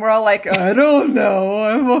next? And we're all like, I don't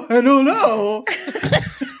know. I don't know.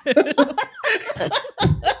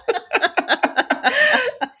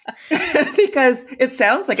 Because it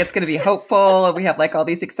sounds like it's going to be hopeful and we have like all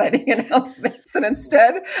these exciting announcements. And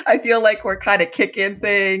instead, I feel like we're kind of kicking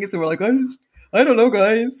things and we're like, I don't know,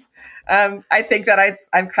 guys. I think that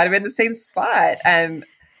I'm kind of in the same spot.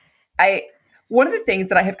 One of the things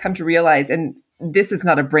that I have come to realize, and this is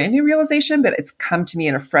not a brand new realization, but it's come to me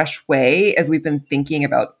in a fresh way as we've been thinking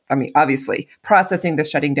about, obviously processing the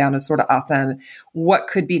shutting down of Sorta Awesome, what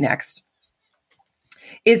could be next,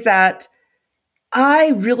 is that I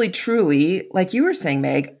really, truly, like you were saying,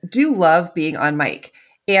 Meg, do love being on mic.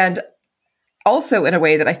 And also in a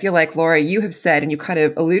way that I feel like, Laura, you have said, and you kind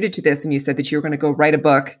of alluded to this, and you said that you were going to go write a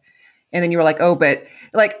book. And then you were like, oh, but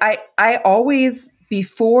like I always,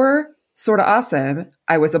 before Sorta Awesome,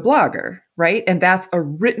 I was a blogger, right? And that's a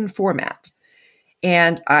written format.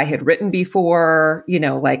 And I had written before,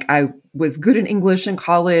 like I was good in English in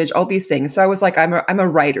college, all these things. So I was like, I'm a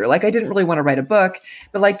writer. Like I didn't really want to write a book,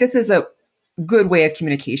 but like this is a good way of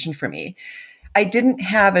communication for me. I didn't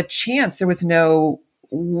have a chance. There was no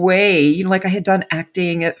way, like I had done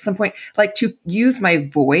acting at some point, like to use my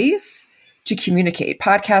voice to communicate.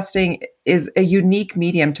 Podcasting is a unique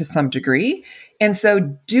medium to some degree. And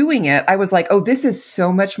so doing it, I was like, oh, this is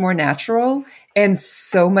so much more natural and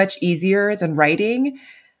so much easier than writing.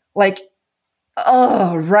 Like,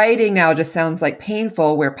 writing now just sounds like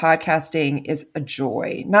painful, where podcasting is a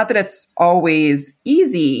joy. Not that it's always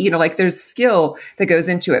easy, like there's skill that goes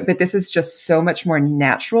into it, but this is just so much more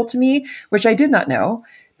natural to me, which I did not know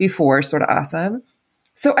before Sorta Awesome.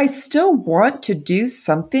 So I still want to do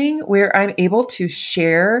something where I'm able to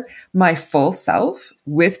share my full self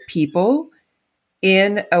with people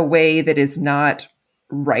in a way that is not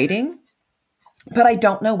writing, but I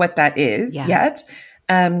don't know what that is yet.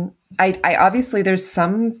 I obviously, there's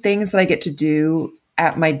some things that I get to do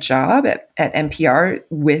at my job at NPR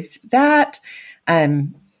with that.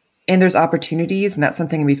 And there's opportunities, and that's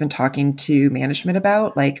something we've been talking to management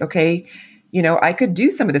about. Like, okay, I could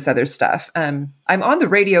do some of this other stuff. I'm on the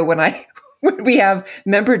radio when we have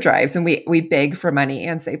member drives and we beg for money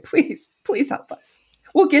and say, please help us.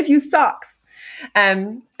 We'll give you socks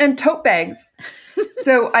and tote bags.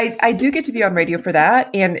 So I do get to be on radio for that.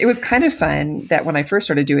 And it was kind of fun that when I first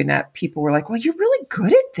started doing that, people were like, well, you're really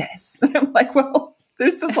good at this. And I'm like, well,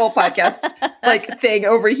 There's this whole podcast like thing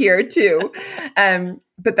over here too.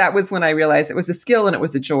 But that was when I realized it was a skill and it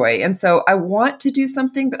was a joy. And so I want to do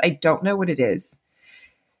something, but I don't know what it is.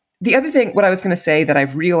 The other thing, what I was going to say that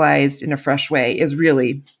I've realized in a fresh way is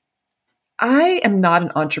really, I am not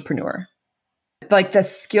an entrepreneur. Like the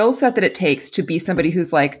skill set that it takes to be somebody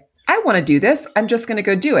who's like, I want to do this. I'm just going to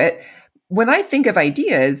go do it. When I think of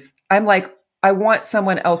ideas, I'm like, I want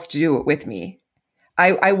someone else to do it with me.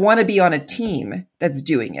 I want to be on a team that's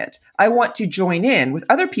doing it. I want to join in with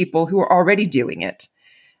other people who are already doing it.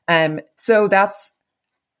 So that's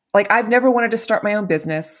like, I've never wanted to start my own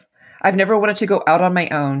business. I've never wanted to go out on my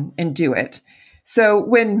own and do it. So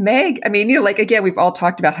when Meg, I mean, like, again, we've all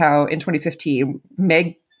talked about how in 2015,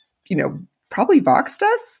 Meg, probably Voxed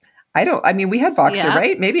us. We had Voxer,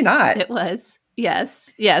 right? Maybe not. It was.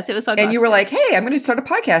 Yes, it was on. And you were like, hey, I'm going to start a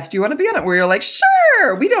podcast. Do you want to be on it? We were like,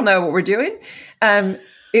 sure. We don't know what we're doing.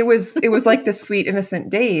 It was like the sweet, innocent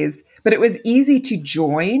days, but it was easy to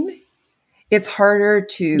join. It's harder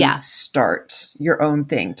to start your own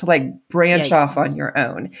thing, to like branch off on your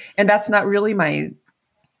own. And that's not really my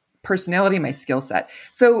personality, my skill set.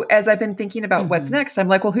 So as I've been thinking about what's next, I'm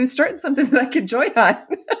like, well, who's starting something that I could join on?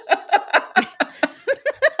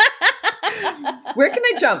 Where can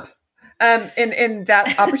I jump? And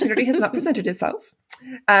that opportunity has not presented itself.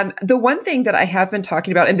 The one thing that I have been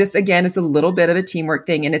talking about, and this again is a little bit of a teamwork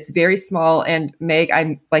thing, and it's very small. And Meg,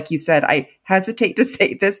 I'm like you said, I hesitate to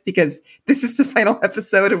say this because this is the final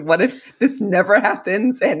episode, and what if this never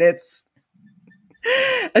happens and it's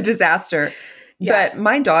a disaster? Yeah. But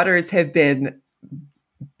my daughters have been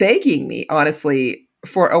begging me, honestly,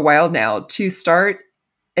 for a while now to start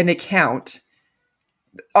an account.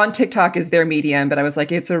 On TikTok is their medium, but I was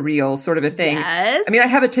like, it's a real sort of a thing. Yes. I mean, I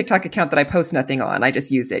have a TikTok account that I post nothing on. I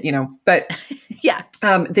just use it, but yeah.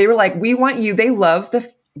 They were like, we want you. They love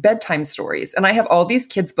the bedtime stories. And I have all these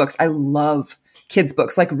kids books. I love kids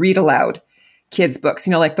books, like read aloud kids books,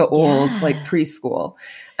 like the old, like preschool.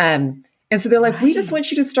 And so they're like, we just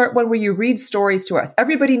want you to start one where you read stories to us.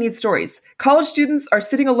 Everybody needs stories. College students are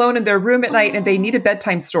sitting alone in their room at night and they need a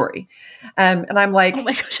bedtime story. And I'm like, oh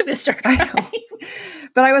my gosh, I'm going to start crying.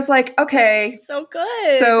 But I was like, okay. So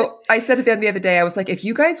good. So I said at the end of the other day, I was like, if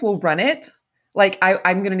you guys will run it, like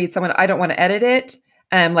I'm going to need someone. I don't want to edit it.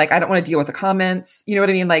 Like I don't want to deal with the comments. You know what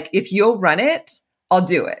I mean? Like if you'll run it, I'll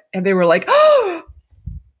do it. And they were like, oh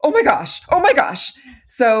my gosh.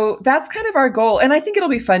 So that's kind of our goal. And I think it'll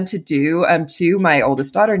be fun to do too. My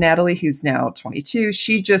oldest daughter, Natalie, who's now 22,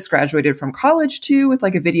 she just graduated from college too with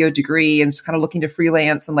like a video degree and just kind of looking to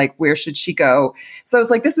freelance and like, where should she go? So I was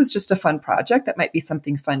like, this is just a fun project that might be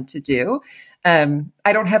something fun to do.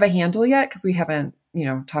 I don't have a handle yet because we haven't,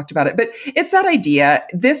 talked about it, but it's that idea.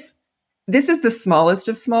 This is the smallest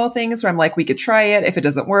of small things where I'm like, we could try it. If it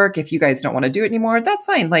doesn't work, if you guys don't want to do it anymore, that's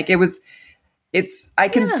fine. Like I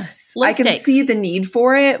can see the need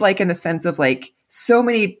for it, like in the sense of like so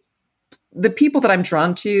many, the people that I'm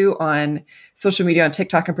drawn to on social media, on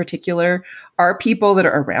TikTok in particular, are people that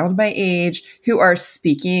are around my age who are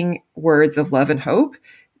speaking words of love and hope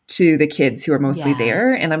to the kids who are mostly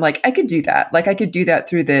there. And I'm like, I could do that. Like I could do that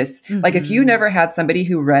through this. Mm-hmm. Like if you never had somebody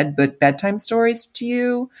who read bedtime stories to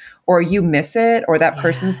you, or you miss it, or that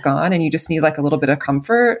person's gone and you just need like a little bit of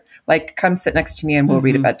comfort, like come sit next to me and we'll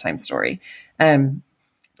read a bedtime story.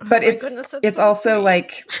 But it's so also sweet.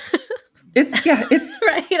 Like, it's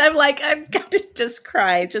right. I'm like, I'm going to just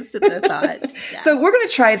cry just at the thought. Yes. So we're going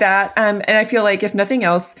to try that. And I feel like if nothing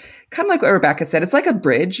else, kind of like what Rebecca said, it's like a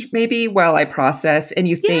bridge maybe while I process and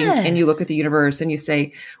you think and you look at the universe and you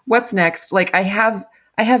say, what's next? Like I have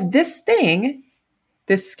this thing,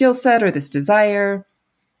 this skill set or this desire,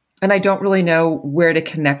 and I don't really know where to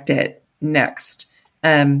connect it next.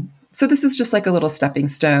 So this is just like a little stepping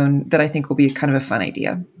stone that I think will be kind of a fun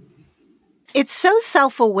idea. It's so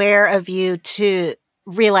self-aware of you to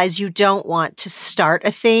realize you don't want to start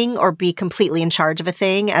a thing or be completely in charge of a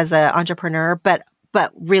thing as an entrepreneur, but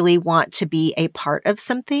really want to be a part of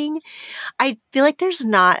something. I feel like there's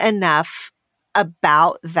not enough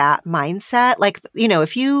about that mindset. Like,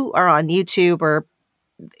 if you are on YouTube or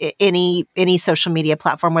any social media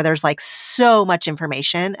platform where there's like so much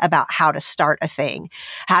information about how to start a thing,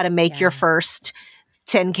 how to make your first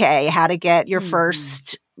 10K, how to get your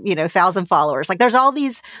first, 1,000 followers. Like there's all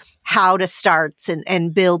these how to starts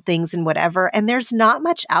and build things and whatever. And there's not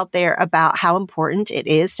much out there about how important it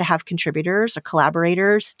is to have contributors or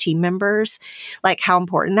collaborators, team members, like how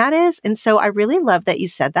important that is. And so I really love that you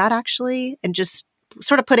said that actually, and just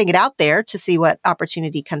sort of putting it out there to see what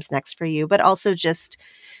opportunity comes next for you, but also just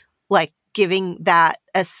like giving that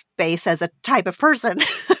a space as a type of person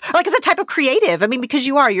like as a type of creative. I mean, because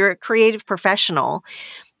you're a creative professional.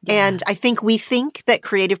 Yeah. And I think we think that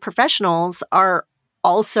creative professionals are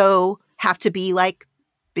also have to be like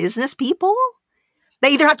business people. They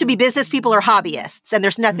either have to be business people or hobbyists, and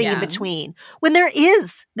there's nothing in between. When there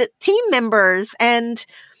is the team members and,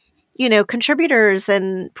 contributors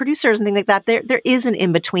and producers and things like that, there is an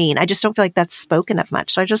in between. I just don't feel like that's spoken of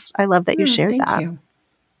much. So I love that you shared that. Thank you.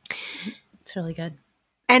 It's really good.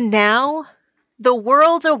 And now the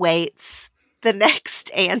world awaits the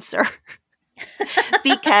next answer.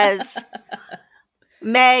 Because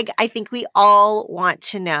Meg, I think we all want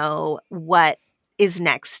to know what is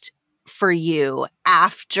next for you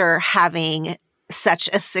after having such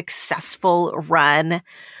a successful run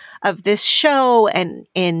of this show and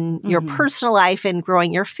in your personal life and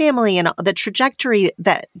growing your family and the trajectory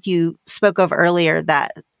that you spoke of earlier,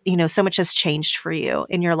 that, so much has changed for you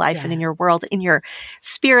in your life and in your world, in your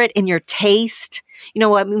spirit, in your taste.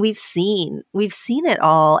 I mean, we've seen it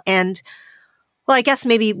all. And well, I guess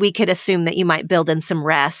maybe we could assume that you might build in some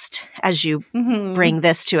rest as you bring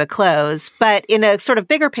this to a close. But in a sort of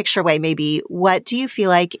bigger picture way, maybe, what do you feel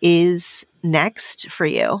like is next for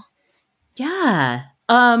you? Yeah,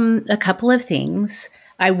 a couple of things.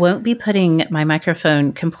 I won't be putting my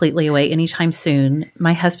microphone completely away anytime soon.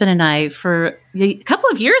 My husband and I, for a couple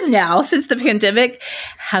of years now, since the pandemic,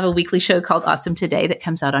 have a weekly show called Awesome Today that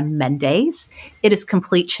comes out on Mondays. It is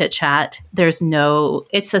complete chit chat. It's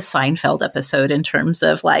a Seinfeld episode in terms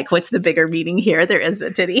of like, what's the bigger meaning here? There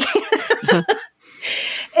isn't any.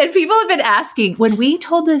 And people have been asking, when we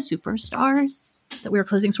told the superstars that we were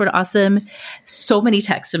closing Sort of Awesome, so many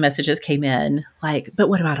texts and messages came in like, but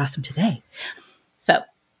what about Awesome Today? So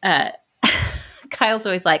Kyle's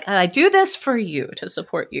always like, I do this for you to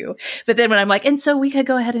support you. But then when I'm like, and so we could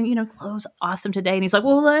go ahead and, close Awesome Today. And he's like,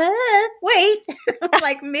 well, wait,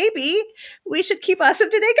 like maybe we should keep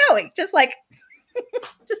Awesome Today going. Just like,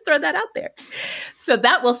 just throw that out there. So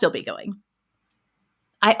that will still be going.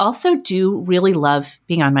 I also do really love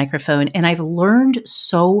being on microphone, and I've learned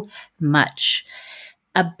so much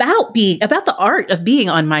about the art of being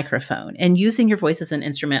on microphone and using your voice as an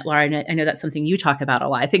instrument. Laura, I know that's something you talk about a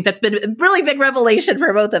lot. I think that's been a really big revelation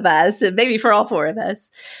for both of us, and maybe for all four of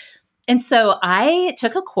us. And so I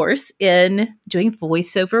took a course in doing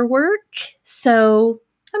voiceover work. So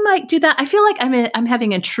I might do that. I feel like I'm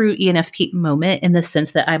having a true ENFP moment in the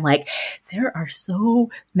sense that I'm like, there are so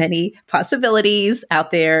many possibilities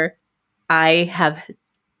out there. I have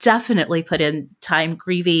definitely put in time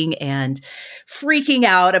grieving and freaking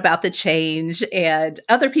out about the change, and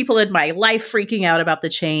other people in my life freaking out about the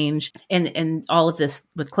change, and all of this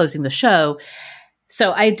with closing the show.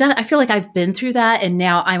 So I feel like I've been through that, and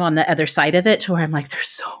now I'm on the other side of it to where I'm like, there's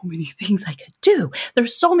so many things I could do.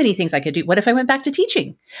 There's so many things I could do. What if I went back to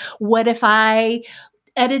teaching? What if I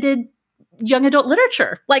edited young adult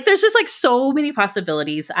literature? Like, there's just like so many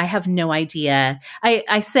possibilities. I have no idea.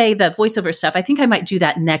 I say the voiceover stuff, I think I might do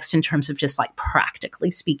that next in terms of just like practically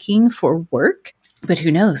speaking for work. But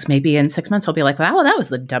who knows? Maybe in 6 months I'll be like, wow, that was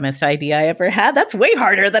the dumbest idea I ever had. That's way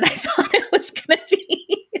harder than I thought it was going to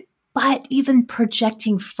be. But even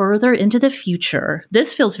projecting further into the future,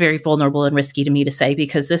 this feels very vulnerable and risky to me to say,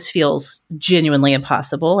 because this feels genuinely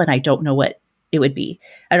impossible and I don't know what it would be.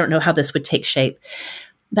 I don't know how this would take shape.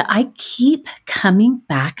 But I keep coming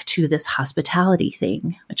back to this hospitality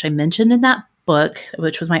thing, which I mentioned in that book,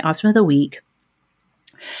 which was my Awesome of the Week.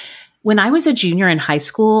 When I was a junior in high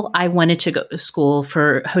school, I wanted to go to school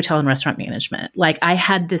for hotel and restaurant management. Like, I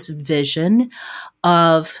had this vision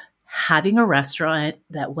of having a restaurant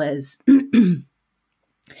that was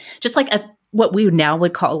just like what we now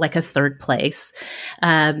would call like a third place,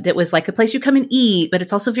 that was like a place you come and eat, but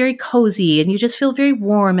it's also very cozy and you just feel very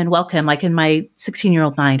warm and welcome. Like, in my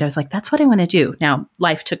 16-year-old mind, I was like, that's what I want to do. Now,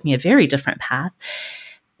 life took me a very different path,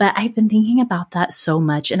 but I've been thinking about that so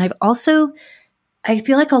much. And I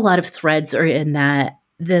feel like a lot of threads are in that,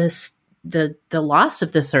 the loss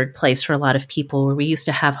of the third place for a lot of people, where we used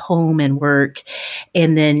to have home and work,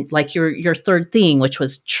 and then like your third thing, which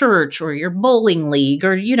was church or your bowling league,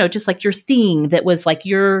 or, just like your thing that was like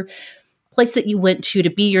your place that you went to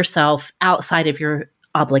be yourself outside of your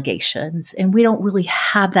obligations. And we don't really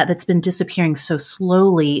have that. That's been disappearing so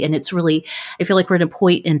slowly. And it's really, I feel like we're at a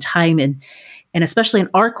point in time, and especially in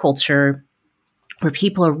our culture, where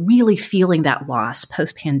people are really feeling that loss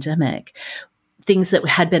post-pandemic. Things that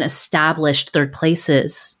had been established third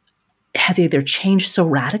places have either changed so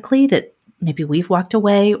radically that maybe we've walked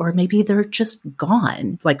away, or maybe they're just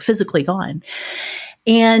gone, like physically gone.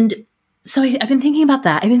 And So I've been thinking about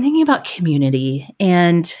that. I've been thinking about community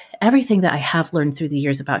and everything that I have learned through the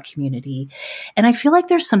years about community. And I feel like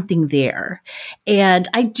there's something there. And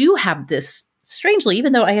I do have this, strangely,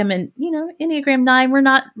 even though I am in, Enneagram 9, we're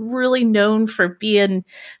not really known for being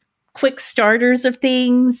quick starters of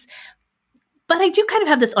things. But I do kind of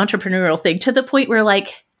have this entrepreneurial thing to the point where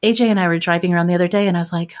like AJ and I were driving around the other day and I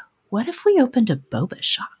was like, what if we opened a boba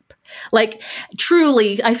shop? Like,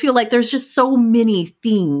 truly, I feel like there's just so many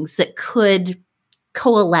things that could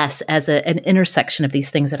coalesce as an intersection of these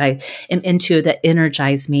things that I am into that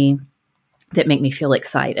energize me, that make me feel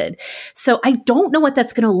excited. So I don't know what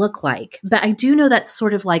that's going to look like, but I do know that's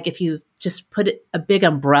sort of like if you just put a big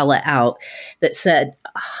umbrella out that said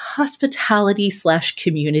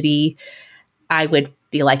hospitality/community, I would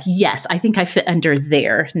be like, yes, I think I fit under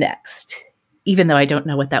there next, even though I don't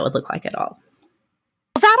know what that would look like at all.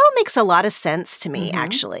 That all makes a lot of sense to me,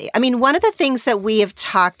 actually. I mean, one of the things that we have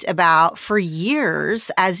talked about for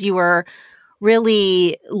years as you were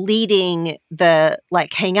really leading the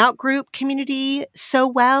like hangout group community so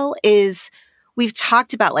well is we've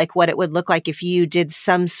talked about like what it would look like if you did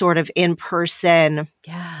some sort of in-person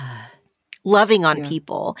loving on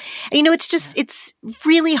people. And, it's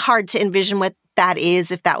really hard to envision what that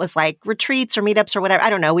is, if that was like retreats or meetups or whatever.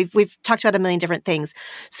 I don't know. We've talked about a million different things.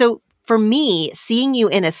 So for me, seeing you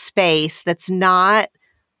in a space that's not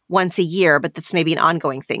once a year, but that's maybe an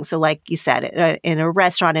ongoing thing. So like you said, in a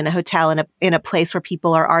restaurant, in a hotel, in a place where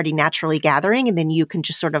people are already naturally gathering, and then you can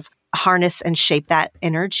just sort of harness and shape that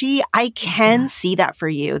energy. I can see that for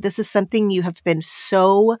you. This is something you have been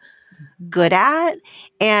so good at.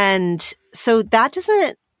 And so that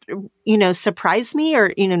doesn't, surprise me,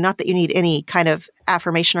 or, not that you need any kind of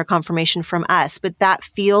affirmation or confirmation from us, but that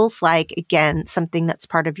feels like, again, something that's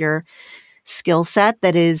part of your skill set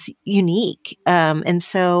that is unique. And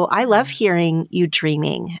so I love hearing you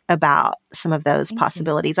dreaming about some of those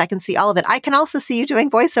possibilities. I can see all of it. I can also see you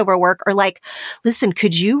doing voiceover work, or like, listen,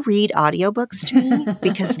 could you read audiobooks to me?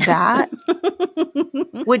 Because that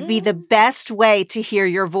would be the best way to hear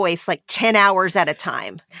your voice like 10 hours at a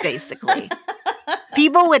time, basically.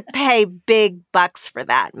 People would pay big bucks for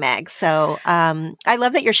that, Meg. So I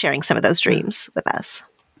love that you're sharing some of those dreams with us.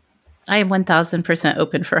 I am 1000%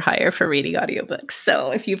 open for hire for reading audiobooks. So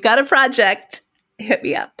if you've got a project, hit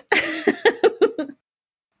me up.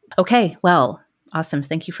 Okay, well, awesome.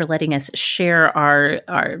 Thank you for letting us share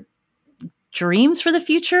our dreams for the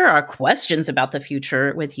future, our questions about the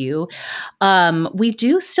future with you. We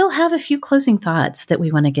do still have a few closing thoughts that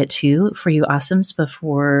we want to get to for you awesomes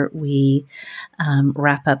before we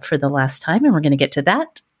wrap up for the last time. And we're going to get to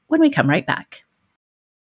that when we come right back.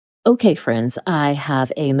 Okay, friends, I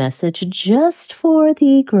have a message just for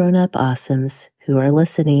the grown-up awesomes who are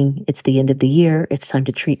listening. It's the end of the year. It's time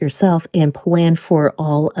to treat yourself and plan for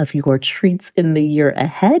all of your treats in the year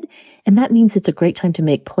ahead. And that means it's a great time to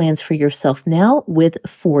make plans for yourself now with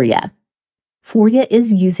Foria. Foria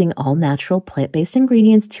is using all natural plant-based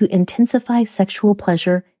ingredients to intensify sexual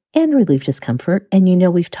pleasure and relieve discomfort.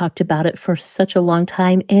 And we've talked about it for such a long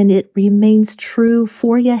time, and it remains true.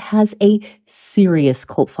 Foria has a serious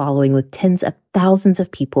cult following with tens of thousands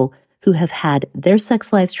of people who have had their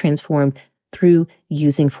sex lives transformed through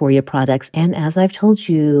using Foria products. And as I've told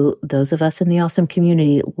you, those of us in the awesome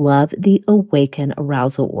community love the Awaken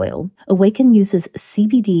Arousal Oil. Awaken uses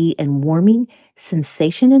CBD and warming,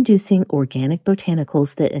 sensation-inducing organic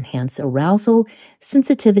botanicals that enhance arousal,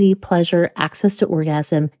 sensitivity, pleasure, access to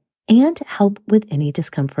orgasm, and help with any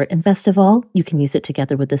discomfort. And best of all, you can use it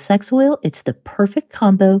together with the sex oil. It's the perfect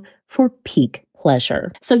combo for peak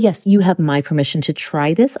pleasure. So yes, you have my permission to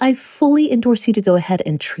try this. I fully endorse you to go ahead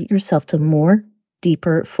and treat yourself to more,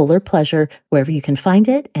 deeper, fuller pleasure wherever you can find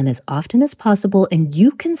it and as often as possible. And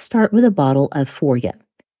you can start with a bottle of Foria.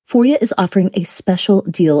 Foria is offering a special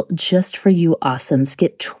deal just for you awesomes.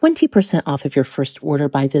 Get 20% off of your first order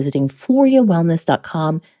by visiting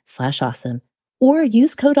ForiaWellness.com/awesome. Or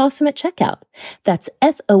use code AWESOME at checkout. That's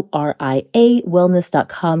FORIA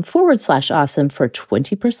wellness.com/awesome for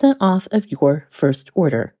 20% off of your first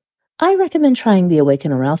order. I recommend trying the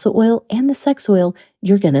Awaken Arousal Oil and the Sex Oil.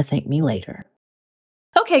 You're going to thank me later.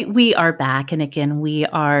 Okay, we are back. And again, we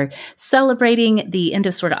are celebrating the end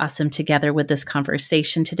of Sorta Awesome together with this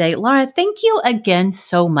conversation today. Laura, thank you again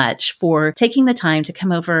so much for taking the time to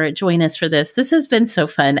come over, join us for this. This has been so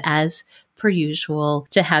fun, as per usual,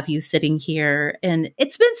 to have you sitting here. And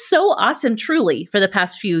it's been so awesome, truly, for the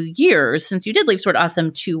past few years since you did leave Sorta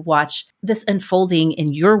Awesome, to watch this unfolding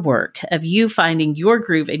in your work of you finding your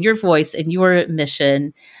groove and your voice and your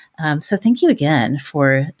mission. So thank you again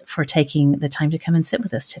for taking the time to come and sit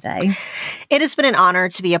with us today. It has been an honor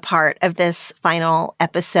to be a part of this final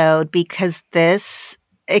episode because this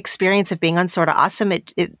experience of being on Sorta Awesome,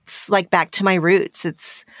 it's like back to my roots.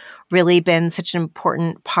 It's really been such an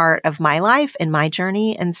important part of my life and my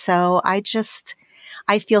journey. And so I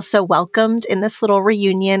feel so welcomed in this little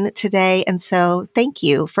reunion today. And so thank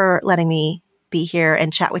you for letting me be here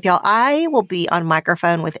and chat with y'all. I will be on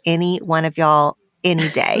microphone with any one of y'all any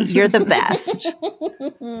day. You're the best.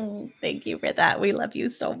 Thank you for that. We love you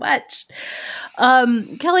so much.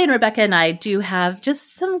 Kelly and Rebecca and I do have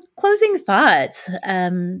just some closing thoughts.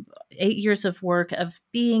 8 years of work of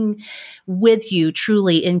being with you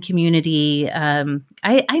truly in community.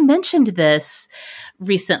 I mentioned this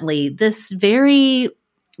recently, this very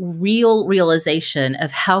real realization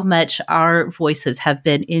of how much our voices have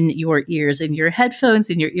been in your ears, in your headphones,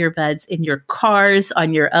 in your earbuds, in your cars,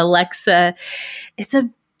 on your Alexa.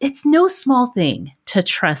 It's no small thing to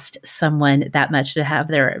trust someone that much, to have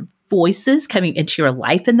their voices coming into your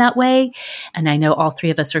life in that way. And I know all three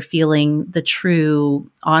of us are feeling the true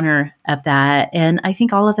honor of that. And I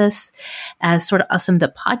think all of us, as Sorta Awesome, the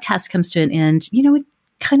podcast comes to an end, we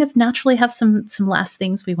kind of naturally have some last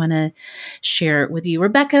things we want to share with you.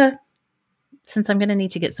 Rebecca, since I'm going to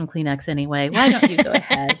need to get some Kleenex anyway, why don't you go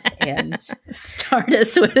ahead and start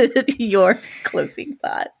us with your closing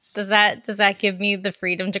thoughts? Does that give me the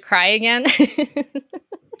freedom to cry again?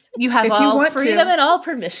 You have all freedom and all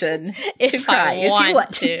permission to cry if you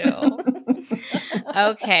want to.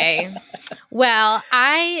 Okay. Well,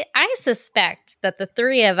 I suspect that the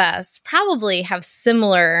three of us probably have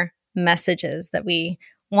similar messages that we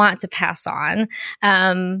want to pass on.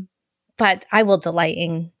 But I will delight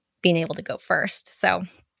in being able to go first. So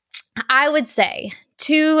I would say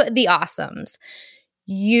to the Awesomes,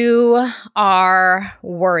 you are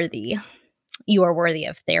worthy. You are worthy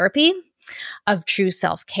of therapy, of true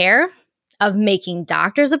self-care, of making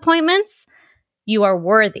doctor's appointments. You are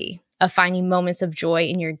worthy of finding moments of joy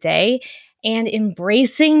in your day and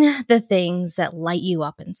embracing the things that light you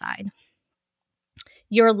up inside.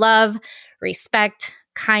 Your love, respect,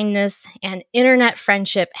 kindness, and internet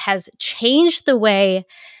friendship has changed the way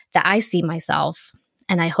that I see myself,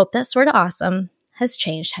 and I hope that Sorta Awesome has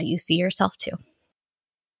changed how you see yourself too.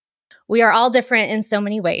 We are all different in so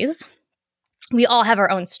many ways. We all have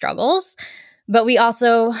our own struggles, but we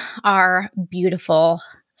also are beautiful,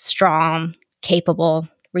 strong, capable,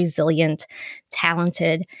 resilient,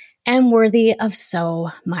 talented, and worthy of so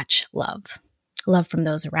much love. Love from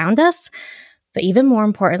those around us, but even more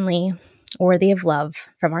importantly, worthy of love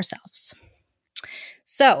from ourselves.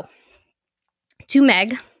 So, to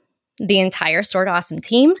Meg, the entire Sorta Awesome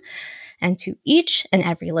team, and to each and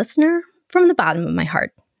every listener from the bottom of my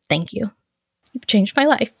heart, thank you. You've changed my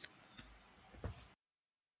life.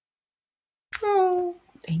 Oh,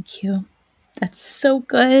 thank you. That's so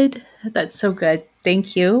good. That's so good.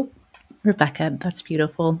 Thank you, Rebecca. That's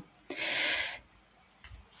beautiful.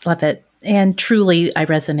 Love it. And truly, I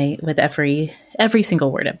resonate with every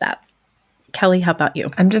single word of that. Kelly, how about you?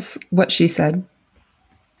 I'm just what she said.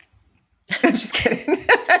 I'm just kidding.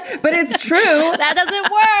 But it's true. That doesn't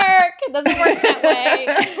work. It doesn't work that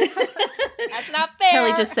way. That's not fair.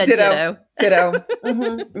 Kelly just said ditto.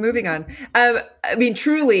 Mm-hmm. Moving on. I mean,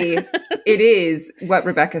 truly, it is what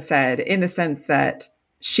Rebecca said in the sense that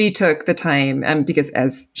she took the time, because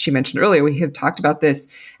as she mentioned earlier, we have talked about this,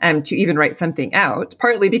 to even write something out,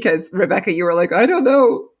 partly because Rebecca, you were like, I don't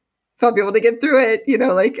know if I'll be able to get through it.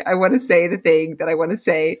 I want to say the thing that I want to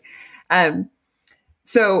say.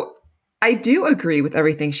 So I do agree with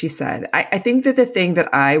everything she said. I think that the thing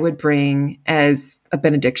that I would bring as a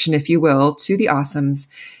benediction, if you will, to the Awesomes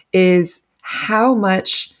is how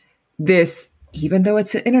much this, even though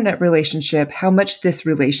it's an internet relationship, how much this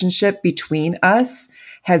relationship between us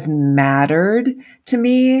has mattered to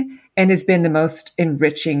me and has been the most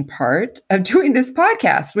enriching part of doing this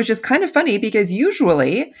podcast, which is kind of funny because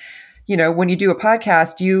usually, when you do a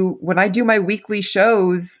podcast, when I do my weekly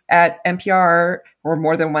shows at NPR or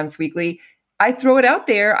more than once weekly, I throw it out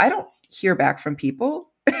there. I don't hear back from people.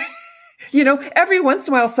 Every once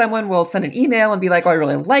in a while, someone will send an email and be like, oh, I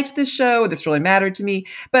really liked this show. This really mattered to me.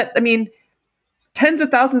 But I mean, tens of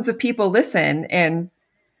thousands of people listen and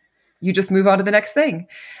you just move on to the next thing.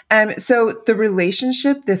 So the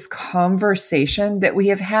relationship, this conversation that we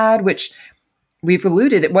have had, which we've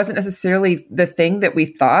alluded, it wasn't necessarily the thing that we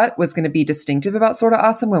thought was going to be distinctive about Sorta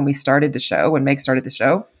Awesome when we started the show, when Meg started the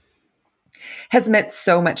show, has meant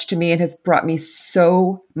so much to me and has brought me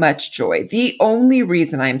so much joy. The only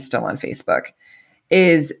reason I'm still on Facebook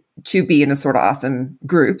is to be in the Sorta Awesome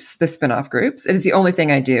groups, the spinoff groups. It is the only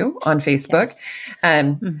thing I do on Facebook,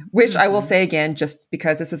 which I will say again, just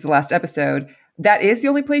because this is the last episode, that is the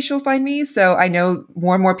only place you'll find me. So I know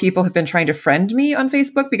more and more people have been trying to friend me on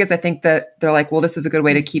Facebook because I think that they're like, well, this is a good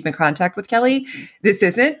way to keep in contact with Kelly. This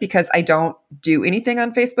isn't, because I don't do anything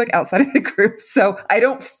on Facebook outside of the group. So I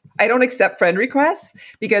don't accept friend requests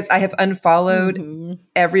because I have unfollowed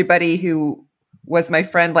everybody who was my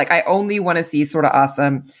friend. Like, I only want to see Sorta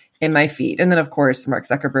Awesome in my feed. And then of course, Mark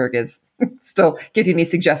Zuckerberg is still giving me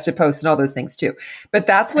suggested posts and all those things too. But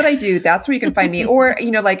that's what I do. That's where you can find me. Or,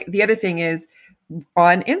 like the other thing is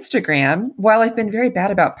on Instagram, while I've been very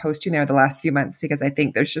bad about posting there the last few months, because I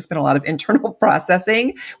think there's just been a lot of internal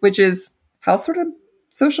processing, which is how sort of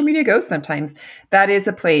social media goes sometimes. That is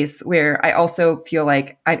a place where I also feel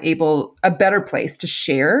like I'm a better place to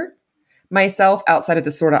share myself outside of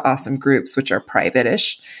the Sorta Awesome groups, which are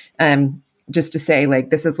private-ish. Just to say, like,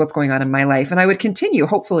 this is what's going on in my life. And I would continue,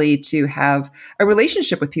 hopefully, to have a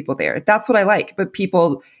relationship with people there. That's what I like. But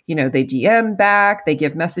people, they DM back, they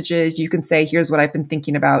give messages. You can say, here's what I've been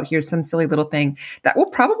thinking about. Here's some silly little thing that will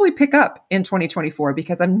probably pick up in 2024,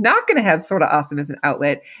 because I'm not going to have Sorta Awesome as an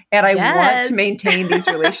outlet. And I want to maintain these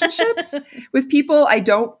relationships with people. I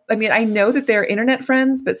know that they're internet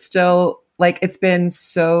friends, but still, like, it's been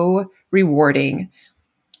so rewarding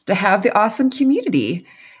to have the awesome community.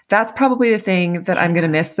 That's probably the thing that I'm going to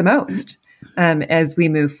miss the most as we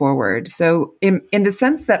move forward. So in the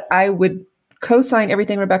sense that I would co-sign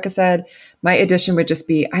everything Rebecca said, my addition would just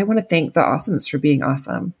be, I want to thank the Awesomes for being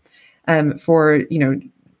awesome, for,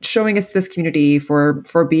 showing us this community,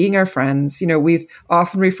 for being our friends. We've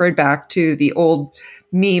often referred back to the old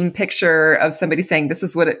meme picture of somebody saying, this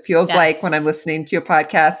is what it feels like when I'm listening to a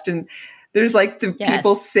podcast. And there's like the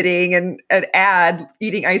people sitting and an ad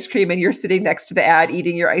eating ice cream, and you're sitting next to the ad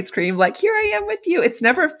eating your ice cream. Like, here I am with you. It's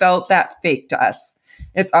never felt that fake to us.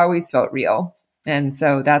 It's always felt real. And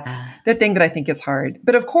so that's the thing that I think is hard.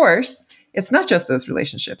 But of course, it's not just those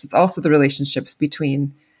relationships. It's also the relationships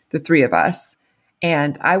between the three of us.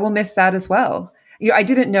 And I will miss that as well. I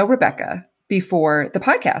didn't know Rebecca before the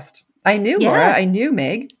podcast. I knew Laura. I knew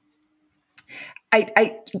Meg.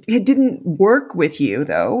 I didn't work with you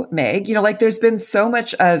though, Meg. There's been so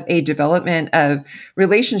much of a development of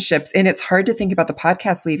relationships, and it's hard to think about the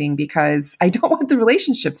podcast leaving because I don't want the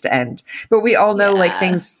relationships to end. But we all know like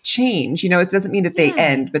things change. It doesn't mean that they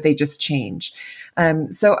end, but they just change.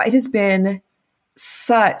 So it has been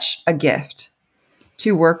such a gift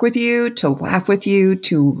to work with you, to laugh with you,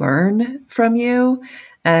 to learn from you,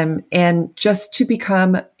 and just to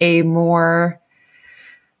become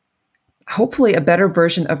hopefully a better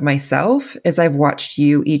version of myself as I've watched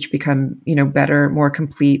you each become, better, more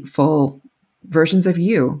complete, full versions of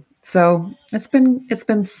you. So it's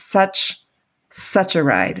been such a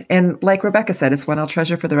ride. And like Rebecca said, it's one I'll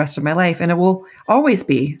treasure for the rest of my life. And it will always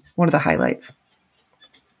be one of the highlights.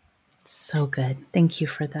 So good. Thank you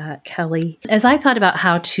for that, Kelly. As I thought about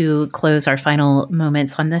how to close our final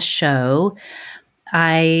moments on this show,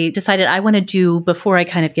 I decided I want to do, before I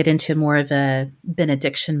kind of get into more of a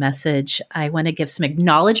benediction message, I want to give some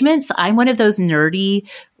acknowledgments. I'm one of those nerdy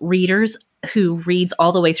readers who reads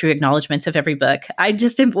all the way through acknowledgments of every book. I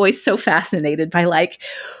just am always so fascinated by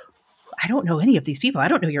I don't know any of these people. I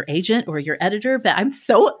don't know your agent or your editor, but I'm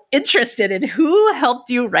so interested in who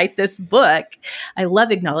helped you write this book. I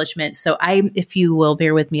love acknowledgments. So if you will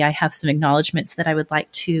bear with me, I have some acknowledgments that I would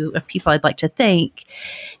like to, of people I'd like to thank,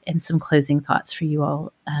 and some closing thoughts for you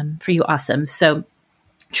all, for you awesome. So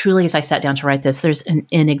truly, as I sat down to write this, there's an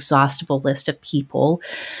inexhaustible list of people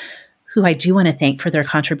who I do want to thank for their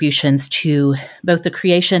contributions to both the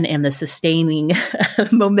creation and the sustaining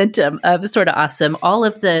momentum of Sorta Awesome. All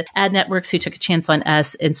of the ad networks who took a chance on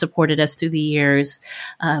us and supported us through the years,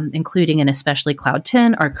 including and especially Cloud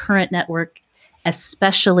 10, our current network,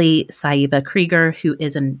 especially Saiba Krieger, who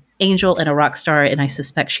is an angel and a rock star, and I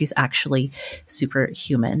suspect she's actually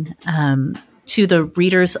superhuman. To the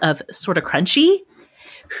readers of Sorta Crunchy,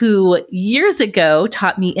 who years ago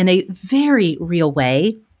taught me in a very real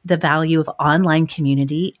way the value of online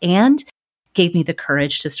community and gave me the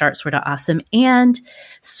courage to start Sorta Awesome, and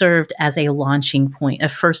served as a launching point, a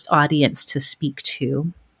first audience to speak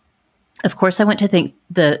to. Of course, I want to thank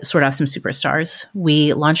the Sorta Awesome Superstars.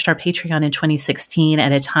 We launched our Patreon in 2016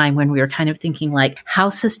 at a time when we were kind of thinking how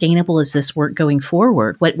sustainable is this work going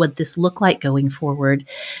forward? What would this look like going forward?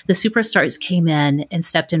 The Superstars came in and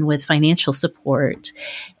stepped in with financial support,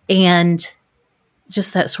 and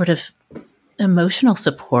just that sort of emotional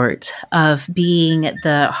support of being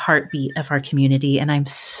the heartbeat of our community. And I'm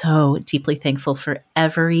so deeply thankful for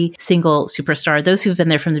every single superstar, those who've been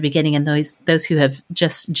there from the beginning and those who have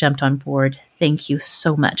just jumped on board. Thank you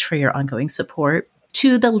so much for your ongoing support.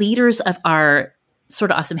 To the leaders of our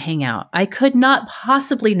Sort of Awesome Hangout, I could not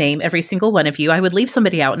possibly name every single one of you. I would leave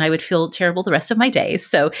somebody out and I would feel terrible the rest of my days.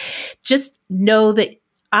 So just know that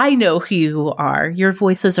I know who you are. Your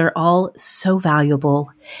voices are all so valuable,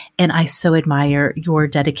 and I so admire your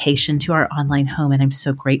dedication to our online home, and I'm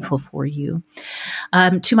so grateful for you.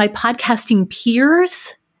 To my podcasting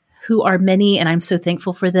peers, who are many, and I'm so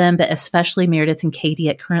thankful for them, but especially Meredith and Katie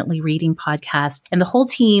at Currently Reading Podcast, and the whole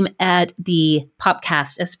team at the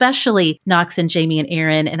Popcast, especially Knox and Jamie and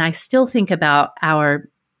Aaron. And I still think about our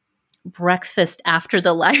breakfast after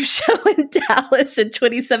the live show in Dallas in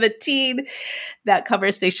 2017. That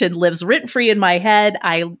conversation lives rent-free in my head.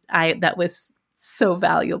 That was so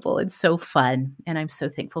valuable and so fun. And I'm so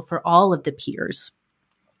thankful for all of the peers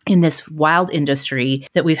in this wild industry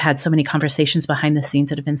that we've had so many conversations behind the scenes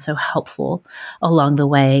that have been so helpful along the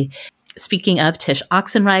way. Speaking of Tish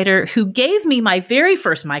Oxenrider, who gave me my very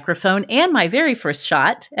first microphone and my very first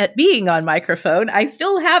shot at being on microphone. I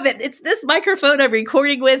still have it. It's this microphone I'm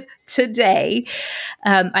recording with today.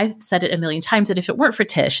 I've said it a million times that if it weren't for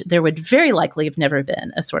Tish, there would very likely have never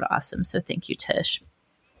been a Sort of Awesome. So thank you, Tish.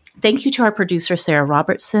 Thank you to our producer, Sarah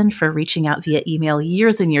Robertson, for reaching out via email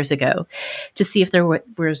years and years ago to see if there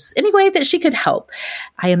was any way that she could help.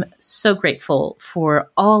 I am so grateful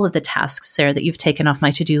for all of the tasks, Sarah, that you've taken off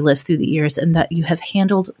my to-do list through the years and that you have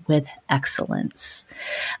handled with excellence.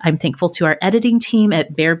 I'm thankful to our editing team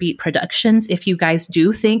at Bear Beat Productions. If you guys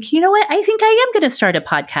do think, you know what, I think I am going to start a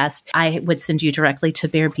podcast, I would send you directly to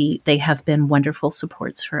Bear Beat. They have been wonderful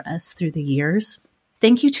supports for us through the years.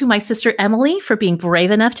 Thank you to my sister Emily for being brave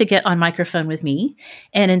enough to get on microphone with me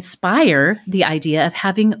and inspire the idea of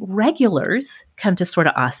having regulars come to Sort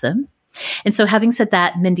of Awesome. And so having said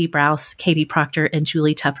that, Mindy Browse, Katie Proctor, and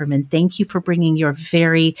Julie Tupperman, thank you for bringing your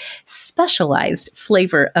very specialized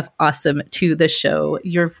flavor of awesome to the show.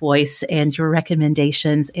 Your voice and your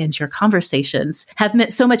recommendations and your conversations have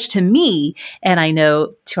meant so much to me, and I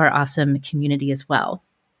know to our awesome community as well.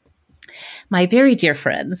 My very dear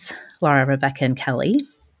friends, Laura, Rebecca, and Kelly.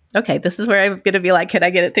 Okay, this is where I'm going to be like, can I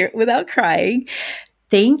get it through without crying?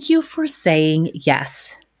 Thank you for saying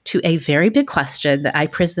yes to a very big question that I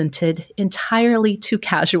presented entirely too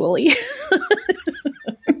casually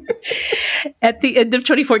at the end of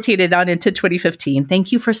 2014 and on into 2015.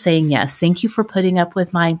 Thank you for saying yes. Thank you for putting up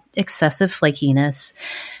with my excessive flakiness,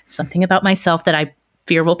 something about myself that I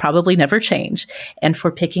fear will probably never change, and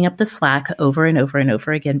for picking up the slack over and over and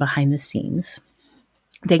over again behind the scenes.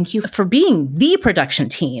 Thank you for being the production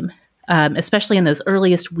team, especially in those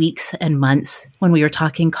earliest weeks and months when we were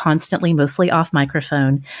talking constantly, mostly off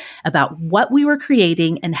microphone, about what we were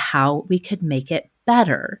creating and how we could make it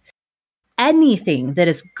better. Anything that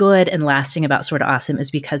is good and lasting about Sort of Awesome is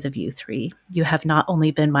because of you three. You have not only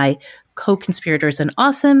been my co-conspirators in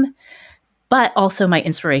awesome, but also my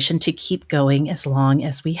inspiration to keep going as long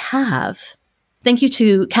as we have. Thank you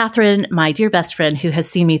to Catherine, my dear best friend, who has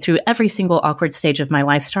seen me through every single awkward stage of my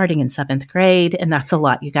life, starting in 7th grade. And that's a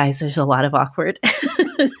lot, you guys. There's a lot of awkward.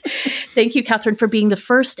 Thank you, Catherine, for being the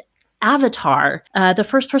first avatar, the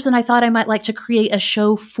first person I thought I might like to create a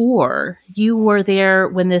show for. You were there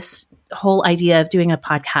when this whole idea of doing a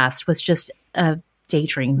podcast was just a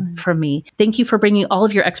daydream for me. Thank you for bringing all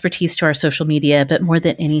of your expertise to our social media, but more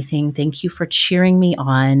than anything, thank you for cheering me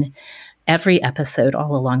on every episode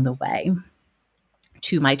all along the way.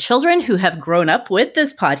 To my children who have grown up with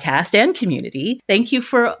this podcast and community, thank you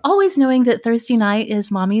for always knowing that Thursday night is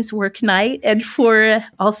mommy's work night, and for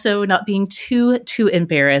also not being too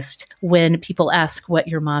embarrassed when people ask what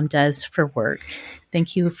your mom does for work.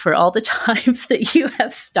 Thank you for all the times that you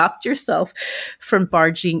have stopped yourself from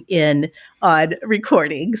barging in on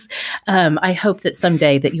recordings. I hope that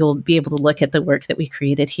someday that you'll be able to look at the work that we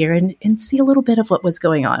created here and see a little bit of what was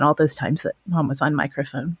going on all those times that mom was on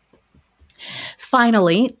microphone.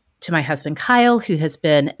 Finally, to my husband, Kyle, who has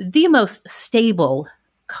been the most stable,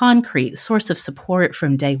 concrete source of support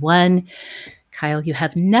from day one. Kyle, you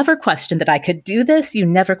have never questioned that I could do this. You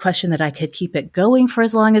never questioned that I could keep it going for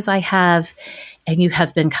as long as I have. And you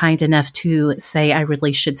have been kind enough to say I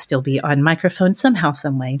really should still be on microphone somehow,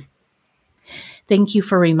 some way. Thank you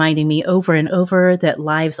for reminding me over and over that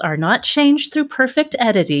lives are not changed through perfect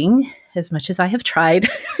editing, as much as I have tried.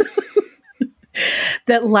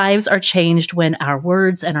 That lives are changed when our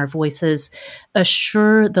words and our voices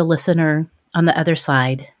assure the listener on the other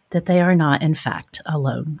side that they are not, in fact,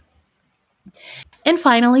 alone. And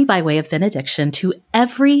finally, by way of benediction, to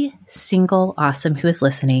every single awesome who is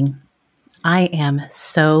listening, I am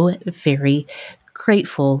so very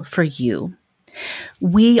grateful for you.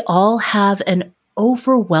 We all have an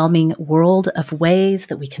overwhelming world of ways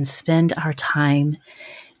that we can spend our time.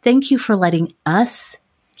 Thank you for letting us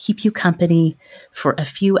keep you company for a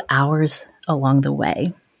few hours along the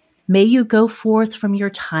way. May you go forth from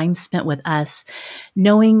your time spent with us,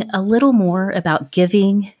 knowing a little more about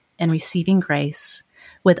giving and receiving grace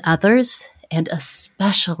with others, and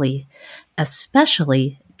especially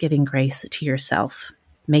giving grace to yourself.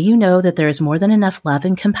 May you know that there is more than enough love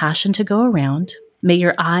and compassion to go around. May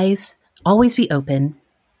your eyes always be open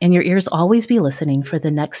and your ears always be listening for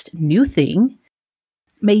the next new thing.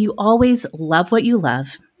 May you always love what you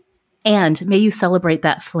love, and may you celebrate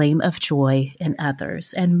that flame of joy in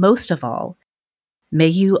others. And most of all, may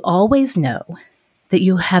you always know that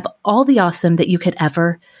you have all the awesome that you could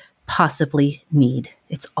ever possibly need.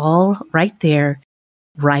 It's all right there,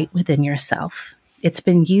 right within yourself. It's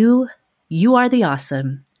been you. You are the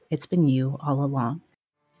awesome. It's been you all along.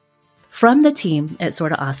 From the team at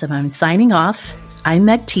Sorta Awesome, I'm signing off. I'm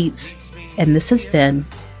Meg Tietz, and this has been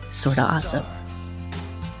Sorta Awesome.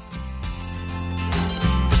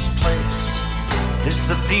 This place is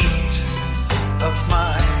the beat of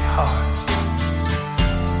my heart.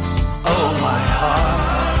 Oh, my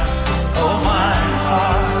heart. Oh, my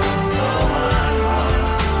heart.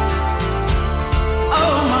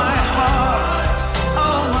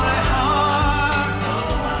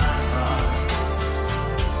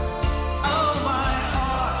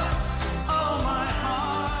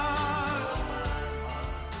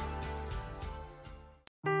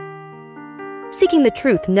 Seeking the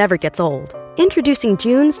truth never gets old. Introducing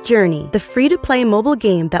June's Journey, the free-to-play mobile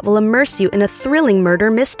game that will immerse you in a thrilling murder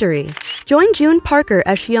mystery. Join June Parker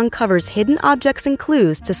as she uncovers hidden objects and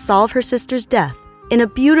clues to solve her sister's death in a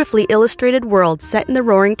beautifully illustrated world set in the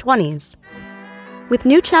Roaring '20s. With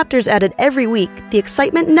new chapters added every week, the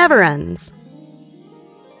excitement never ends.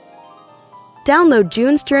 Download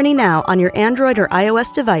June's Journey now on your Android or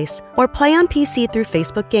iOS device, or play on PC through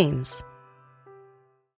Facebook Games.